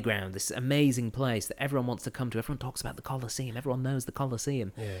playground, this amazing place that everyone wants to come to. Everyone talks about the Colosseum. Everyone knows the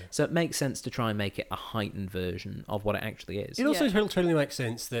Colosseum. Yeah. So it makes sense to try and make it a heightened version of what it actually is. It also totally makes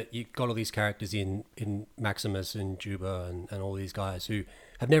sense that you've got all these characters in Maximus and Juba and all these guys who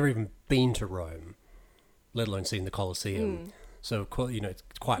have never even been to Rome, let alone seen the Colosseum. So, it's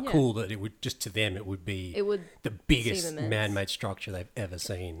quite cool that it would, just to them, it would be the biggest man-made structure they've ever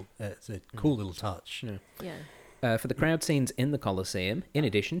seen. It's a cool little touch. Yeah. For the crowd scenes in the Colosseum, in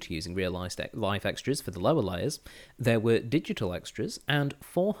addition to using real-life extras for the lower layers, there were digital extras and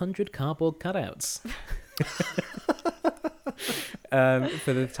 400 cardboard cutouts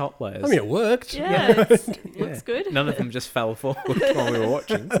for the top layers. I mean, it worked. Yeah, looks good. None of them just fell forward while we were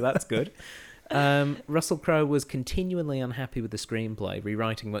watching, so that's good. Russell Crowe was continually unhappy with the screenplay,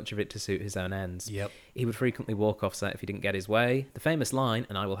 rewriting much of it to suit his own ends. Yep. He would frequently walk off set if he didn't get his way. The famous line,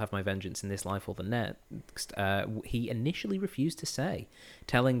 "and I will have my vengeance in this life or the next," he initially refused to say,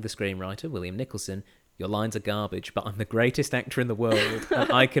 telling the screenwriter, William Nicholson, "Your lines are garbage, but I'm the greatest actor in the world, and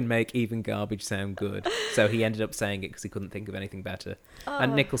I can make even garbage sound good." So he ended up saying it because he couldn't think of anything better.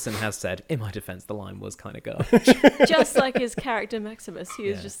 And Nicholson has said, in my defence, the line was kind of garbage. Just like his character Maximus, he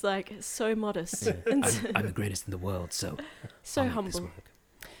is just like so modest. Yeah. I'm the greatest in the world, so humble.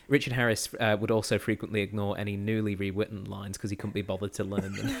 Richard Harris would also frequently ignore any newly rewritten lines because he couldn't be bothered to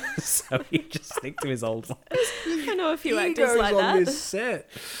learn them. So he'd just stick to his old ones. I know a few actors like that. On this set.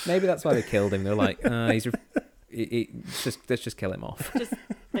 Maybe that's why they killed him. They're like, let's just kill him off. Just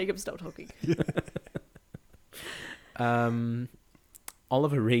make him stop talking.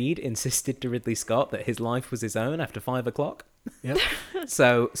 Oliver Reed insisted to Ridley Scott that his life was his own after 5 o'clock. Yep.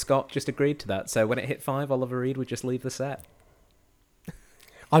 So Scott just agreed to that. So when it hit 5, Oliver Reed would just leave the set.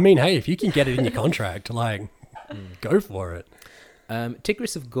 I mean, hey, if you can get it in your contract, go for it.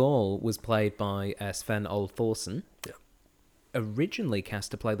 Tigris of Gaul was played by Sven Ole Thorsen. Yeah. Originally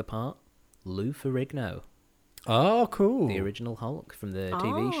cast to play the part, Lou Ferrigno. Oh, cool. The original Hulk from the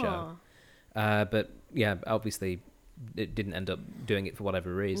TV show. But, obviously, it didn't end up doing it for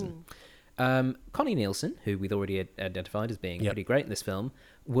whatever reason. Connie Nielsen, who we'd already identified as being pretty great in this film,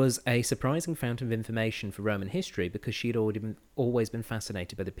 was a surprising fountain of information for Roman history because she'd always been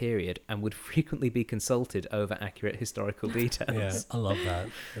fascinated by the period and would frequently be consulted over accurate historical details. Yeah, I love that.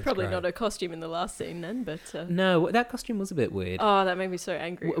 That's Probably great. not a costume in the last scene then, but... No, that costume was a bit weird. Oh, that made me so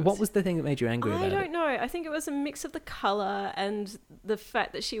angry. What was the thing that made you angry about it? I don't know. I think it was a mix of the colour and the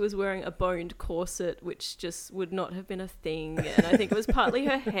fact that she was wearing a boned corset, which just would not have been a thing. And I think it was partly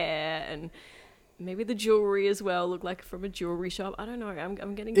her hair and... Maybe the jewelry as well looked like from a jewelry shop. I don't know.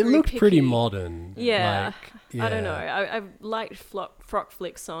 I'm getting. It looked picky. pretty modern. Yeah, I don't know. I've liked frock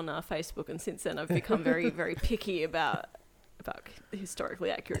flicks on Facebook, and since then I've become very, very picky about historically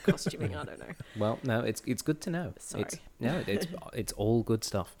accurate costuming. I don't know. Well, no, it's good to know. Sorry. It's all good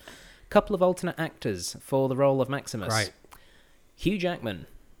stuff. Couple of alternate actors for the role of Maximus. Right. Hugh Jackman.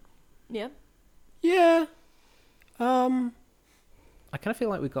 Yeah. Yeah. I kind of feel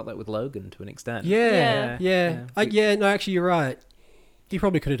like we've got that with Logan to an extent. Yeah. No, actually, you're right. You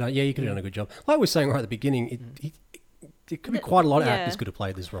probably could have done. Yeah, you could have done a good job. Like I was saying right at the beginning, there could be quite a lot of actors could have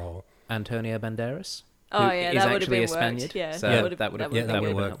played this role. Antonio Banderas. Oh who yeah, is that would have actually been a Spaniard. worked. Yeah, so that would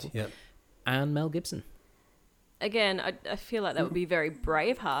have worked. Yeah. And Mel Gibson. Again, I feel like that would be very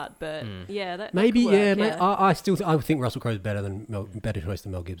Braveheart, but that maybe could work, I think Russell Crowe's better choice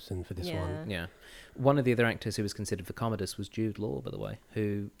than Mel Gibson for this one. Yeah. One of the other actors who was considered for Commodus was Jude Law, by the way,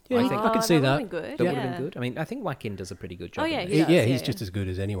 who I think I could see that. That would have been good. I mean, I think Joaquin does a pretty good job. Oh yeah, he's just as good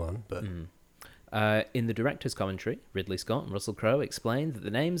as anyone. But in the director's commentary, Ridley Scott and Russell Crowe explained that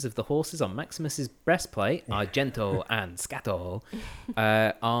the names of the horses on Maximus's breastplate, Argento and Scato,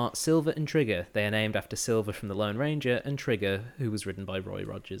 are Silver and Trigger. They are named after Silver from the Lone Ranger and Trigger, who was ridden by Roy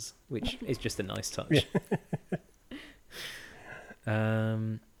Rogers, which is just a nice touch.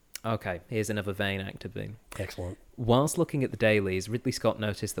 Okay, here's another vain actor thing. Excellent. Whilst looking at the dailies, Ridley Scott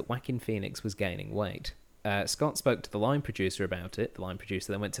noticed that Joaquin Phoenix was gaining weight. Scott spoke to the line producer about it. The line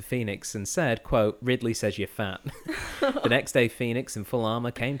producer then went to Phoenix and said, quote, "Ridley says you're fat." The next day, Phoenix, in full armour,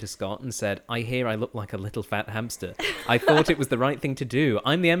 came to Scott and said, "I hear I look like a little fat hamster. I thought it was the right thing to do.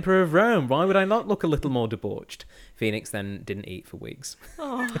 I'm the Emperor of Rome. Why would I not look a little more debauched?" Phoenix then didn't eat for weeks.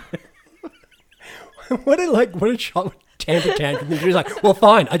 Oh. What a shot temper tantrum. And she's like, well,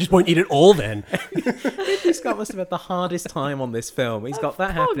 fine, I just won't eat it all then. Ridley Scott must have had the hardest time on this film. He's got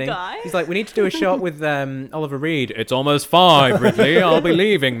that happening. Guy. He's like, we need to do a shot with Oliver Reed. It's almost 5, Ridley. I'll be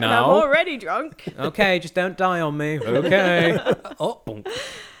leaving now. I'm already drunk. Okay, just don't die on me. Okay. Oh, bonk.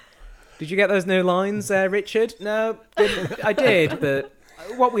 Did you get those new lines, Richard? No, I did, but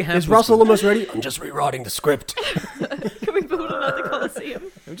what we have Is Russell almost ready? I'm just rewriting the script. Can we build another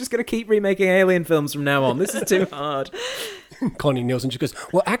Coliseum? I'm just going to keep remaking Alien films from now on. This is too hard. Connie Nielsen just goes,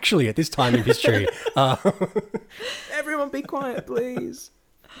 well, actually, at this time in history... Everyone be quiet, please.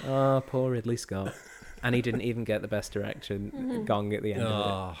 Oh, poor Ridley Scott. And he didn't even get the best direction gong at the end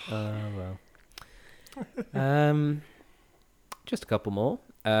of it. Oh, well. Just a couple more.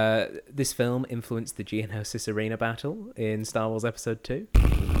 This film influenced the Geonosis Arena battle in Star Wars Episode 2.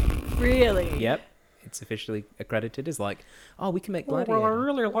 Really? Yep. It's officially accredited as like, oh, we can make Gladiator. Well, I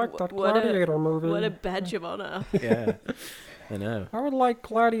really like that Gladiator movie. What a badge of honor. Yeah, I know. I would like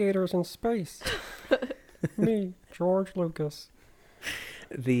gladiators in space. Me, George Lucas.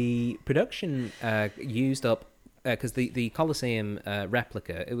 The production used up, because the Colosseum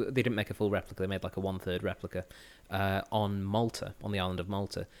replica, they didn't make a full replica, they made like a 1/3 replica on Malta, on the island of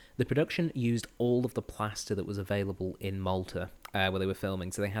Malta. The production used all of the plaster that was available in Malta where they were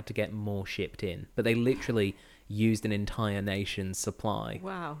filming, so they had to get more shipped in. But they literally used an entire nation's supply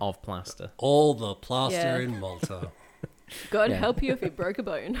of plaster. All the plaster in Malta. God help you if you broke a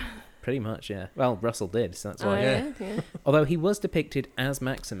bone. Pretty much, yeah. Well, Russell did, so that's why. Yeah. Although he was depicted as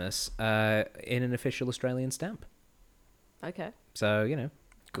Maximus in an official Australian stamp. Okay. So, you know,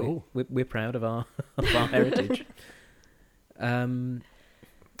 cool. We're proud of our heritage.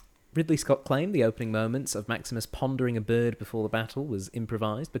 Ridley Scott claimed the opening moments of Maximus pondering a bird before the battle was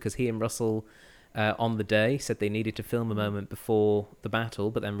improvised because he and Russell on the day said they needed to film a moment before the battle,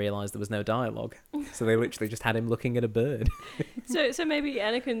 but then realised there was no dialogue. So they literally just had him looking at a bird. So maybe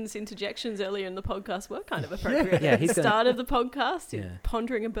Anakin's interjections earlier in the podcast were kind of appropriate. Yeah, he's start of the podcast,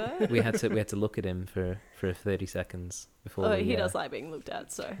 pondering a bird. We had to look at him for 30 seconds before. He does like being looked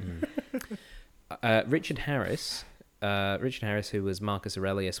at. So Richard Harris, who was Marcus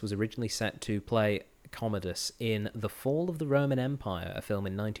Aurelius, was originally set to play Commodus in The Fall of the Roman Empire, a film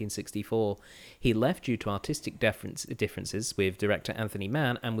in 1964. He left due to artistic differences with director Anthony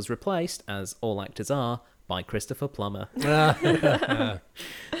Mann and was replaced, as all actors are, by Christopher Plummer. So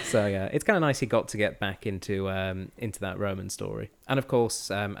yeah, it's kind of nice he got to get back into that Roman story. And of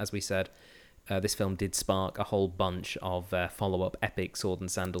course, as we said, this film did spark a whole bunch of follow-up epic sword and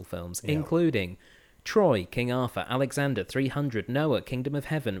sandal films, including Troy, King Arthur, Alexander, 300, Noah, Kingdom of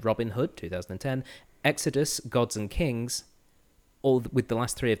Heaven, Robin Hood, 2010, Exodus, Gods and Kings, all with the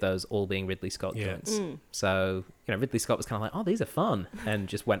last 3 of those all being Ridley Scott joints. So, you know, Ridley Scott was kind of like, oh, these are fun, and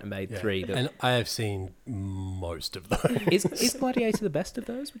just went and made 3. And I have seen most of those. Is Gladiator the best of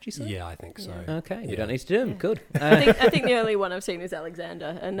those, would you say? Yeah, I think so. Yeah. Okay, we don't need to do them. Good. I think the only one I've seen is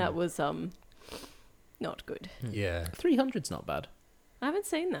Alexander, and that was not good. Yeah. 300's not bad. I haven't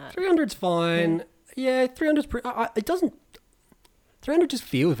seen that. 300's fine. Yeah, 300's it doesn't... 300 just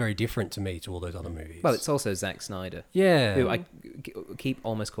feels very different to me to all those other movies. Well, it's also Zack Snyder. Yeah. Who I keep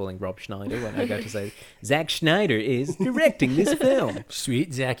almost calling Rob Schneider when I go to say, Zack Snyder is directing this film.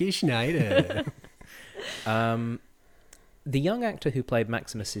 Sweet Zacky Schneider. The young actor who played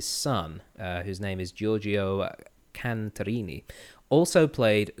Maximus's son, whose name is Giorgio Cantarini, also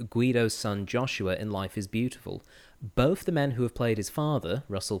played Guido's son Joshua in Life is Beautiful. Both the men who have played his father,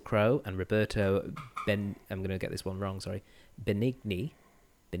 Russell Crowe and Roberto I'm going to get this one wrong, sorry, Benigni,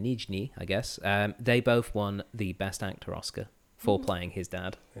 I guess, they both won the Best Actor Oscar for playing his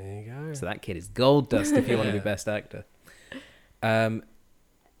dad. There you go. So that kid is gold dust if you want to be Best Actor.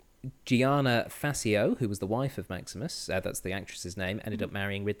 Gianna Facio, who was the wife of Maximus, that's the actress's name, ended up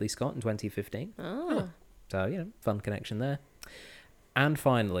marrying Ridley Scott in 2015. Oh. So, you know, fun connection there. And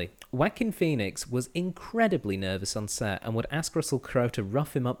finally, Joaquin Phoenix was incredibly nervous on set and would ask Russell Crowe to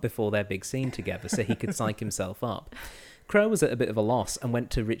rough him up before their big scene together so he could psych himself up. Crowe was at a bit of a loss and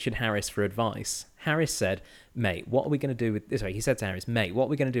went to Richard Harris for advice. Harris said, mate, what are we going to do with... Sorry, he said to Harris, mate, what are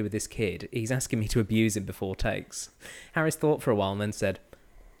we going to do with this kid? He's asking me to abuse him before takes. Harris thought for a while and then said,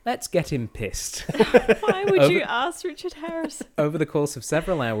 let's get him pissed. Why would you ask Richard Harris? Over the course of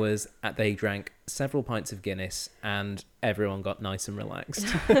several hours, they drank several pints of Guinness and everyone got nice and relaxed.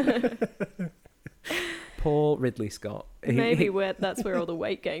 Poor Ridley Scott. Maybe that's where all the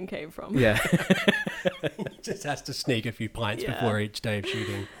weight gain came from. Yeah. Just has to sneak a few pints before each day of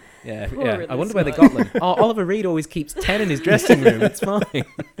shooting. Yeah. Ridley I wonder where they got them. Oh, Oliver Reed always keeps 10 in his dressing room. It's fine.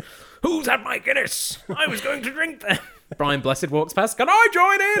 Who's had my Guinness? I was going to drink them. Brian Blessed walks past. Can I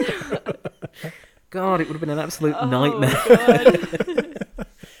join in? God, it would have been an absolute Oh, nightmare. God.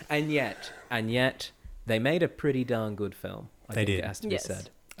 And yet, they made a pretty darn good film. I think did. it has to be Yes.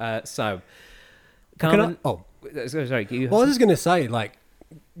 said. So, Can I- Carmen... oh, Sorry, you... well, I was just going to say, like,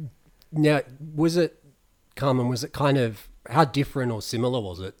 now, Carmen, was it kind of, how different or similar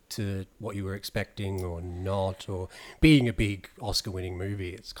was it to what you were expecting or not? Or being a big Oscar-winning movie,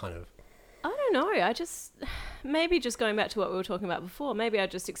 it's kind of... I don't know. Maybe just going back to what we were talking about before, maybe I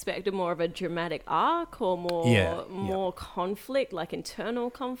just expected more of a dramatic arc or more conflict, like internal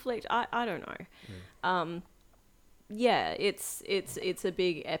conflict. I don't know. Yeah, it's a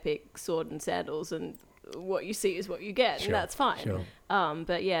big epic sword and sandals, and what you see is what you get, and that's fine. Sure.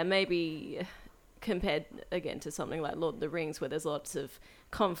 But yeah, maybe compared again to something like Lord of the Rings, where there's lots of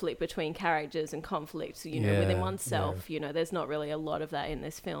conflict between characters and conflict, within oneself. There's not really a lot of that in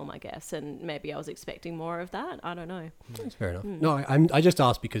this film, I guess, and maybe I was expecting more of that. I don't know. That's fair enough. No, I just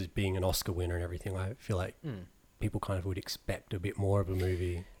asked because being an Oscar winner and everything, I feel like people kind of would expect a bit more of a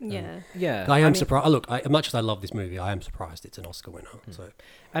movie. Yeah. I am surprised. Look, as much as I love this movie, I am surprised it's an Oscar winner. So,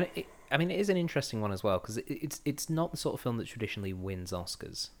 And it is an interesting one as well, because it's not the sort of film that traditionally wins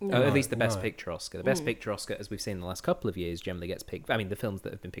Oscars. No. At least the Best No. Picture Oscar. The Best Picture Oscar, as we've seen in the last couple of years, generally gets picked... I mean, the films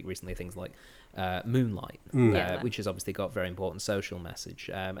that have been picked recently are things like Moonlight, Yeah. which has obviously got a very important social message.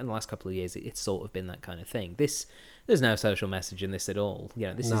 And the last couple of years, it's sort of been that kind of thing. There's no social message in this at all.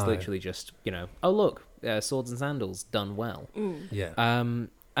 This is No. literally just, oh, look, swords and sandals done well. yeah.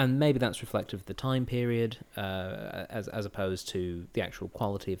 And maybe that's reflective of the time period, as opposed to the actual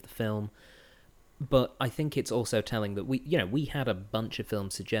quality of the film. But I think it's also telling that we had a bunch of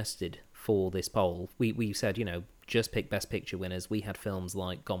films suggested for this poll. We said, just pick Best Picture winners. We had films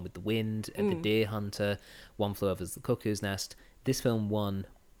like Gone with the Wind, The Deer Hunter, One Flew Over the Cuckoo's Nest. This film won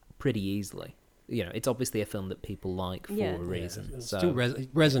pretty easily. It's obviously a film that people like for a reason. It So still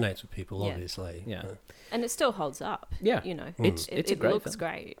resonates with people, Yeah. obviously. Yeah. And it still holds up. Yeah. It's a great looks film.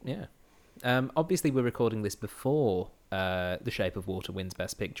 great. Yeah. Obviously, we're recording this before The Shape of Water wins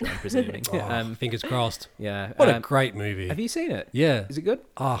Best Picture, I'm presuming. Fingers crossed. Yeah. What a great movie. Have you seen it? Yeah. Is it good?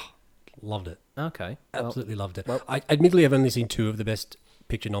 Loved it. Okay. Well, Absolutely loved it. well- I admittedly have only seen 2 of the Best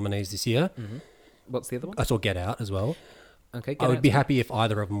Picture nominees this year. what's the other one? I saw Get Out as well. Okay. I would be happy if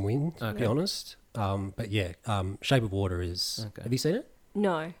either of them win, to be Okay. honest. But yeah, Shape of Water is... Okay. Have you seen it?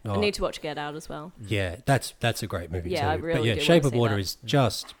 No, Oh. I need to watch Get Out as well. Yeah, that's a great movie Yeah, I too. really but yeah, do Shape wanna of see Water that. is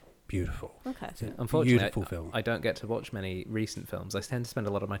just beautiful. Okay. It's a Unfortunately, beautiful film. I don't get to watch many recent films. I tend to spend a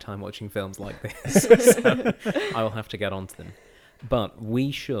lot of my time watching films like this, so I will have to get onto them. But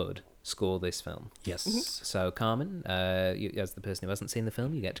we should score this film. Yes. So, Carmen, you, as the person who hasn't seen the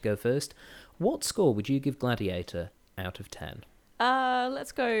film, you get to go first. What score would you give Gladiator out of 10?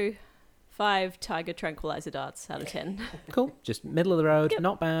 Let's go 5 tiger tranquilizer darts out of 10. Cool. Just middle of the road. Yep,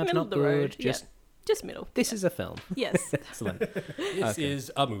 Not bad, middle not of the good. road, Just Just middle. this is a film. Yes. Excellent. This Okay.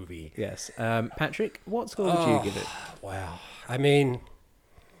 is a movie. Yes. Patrick, what score would you give it? Wow. I mean,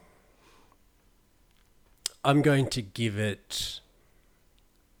 I'm going to give it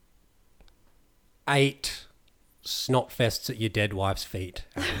 8 snot fests at your dead wife's feet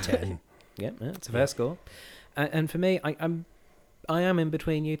out of 10. Yeah, it's a fair score. And for me, I am in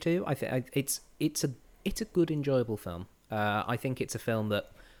between you two. I think it's a good, enjoyable film. I think it's a film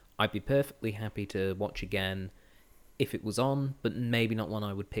that I'd be perfectly happy to watch again if it was on, but maybe not one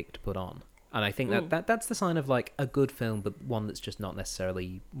I would pick to put on. And I think that's the sign of like a good film, but one that's just not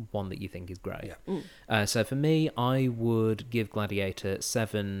necessarily one that you think is great. Yeah. So for me, I would give Gladiator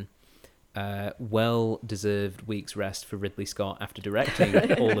 7 well-deserved week's rest for Ridley Scott after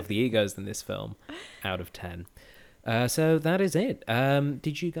directing all of the egos in this film out of 10. So that is it.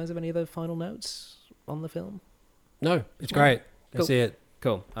 Did you guys have any other final notes on the film? No, it's great. Go Cool. see it.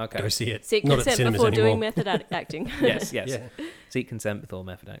 Cool. Okay. Go see it. Seek Not at consent cinemas before anymore. doing method acting. Yes. Yeah. Seek consent before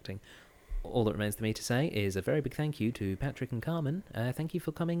method acting. All that remains to me to say is a very big thank you to Patrick and Carmen. Thank you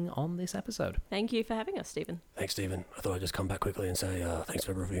for coming on this episode. Thank you for having us, Stephen. Thanks, Stephen. I thought I'd just come back quickly and say thanks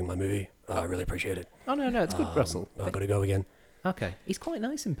for reviewing my movie. I really appreciate it. Oh, no, it's good, Russell. I've got to go again. Okay. He's quite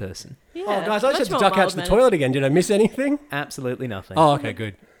nice in person. Yeah, Oh, guys, I just much had to more duck out to the mild-mannered. toilet again. Did I miss anything? Absolutely nothing. Oh, okay,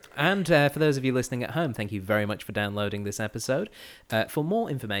 good. And for those of you listening at home, thank you very much for downloading this episode. For more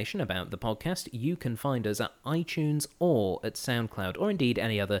information about the podcast, you can find us at iTunes or at SoundCloud, or indeed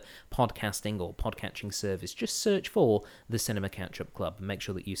any other podcasting or podcatching service. Just search for the Cinema Catch-Up Club and make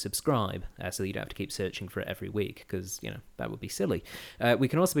sure that you subscribe so that you don't have to keep searching for it every week, because, that would be silly. We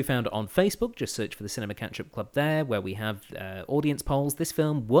can also be found on Facebook. Just search for the Cinema Catch-Up Club there, where we have audience polls. This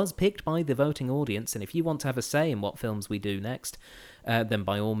film was picked by the voting audience, and if you want to have a say in what films we do next, then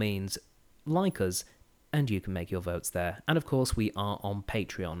by all means, like us, and you can make your votes there. And of course, we are on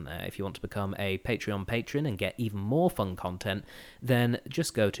Patreon there. If you want to become a Patreon patron and get even more fun content, then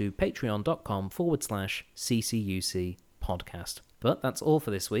just go to patreon.com/CCUC podcast. But that's all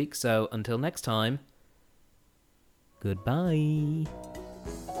for this week, so until next time, goodbye.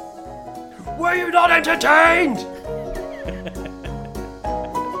 Were you not entertained?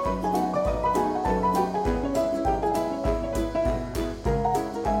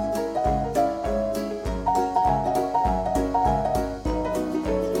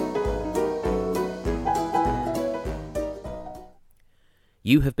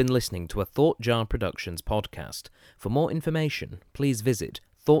 You have been listening to a Thought Jar Productions podcast. For more information, please visit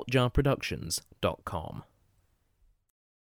thoughtjarproductions.com.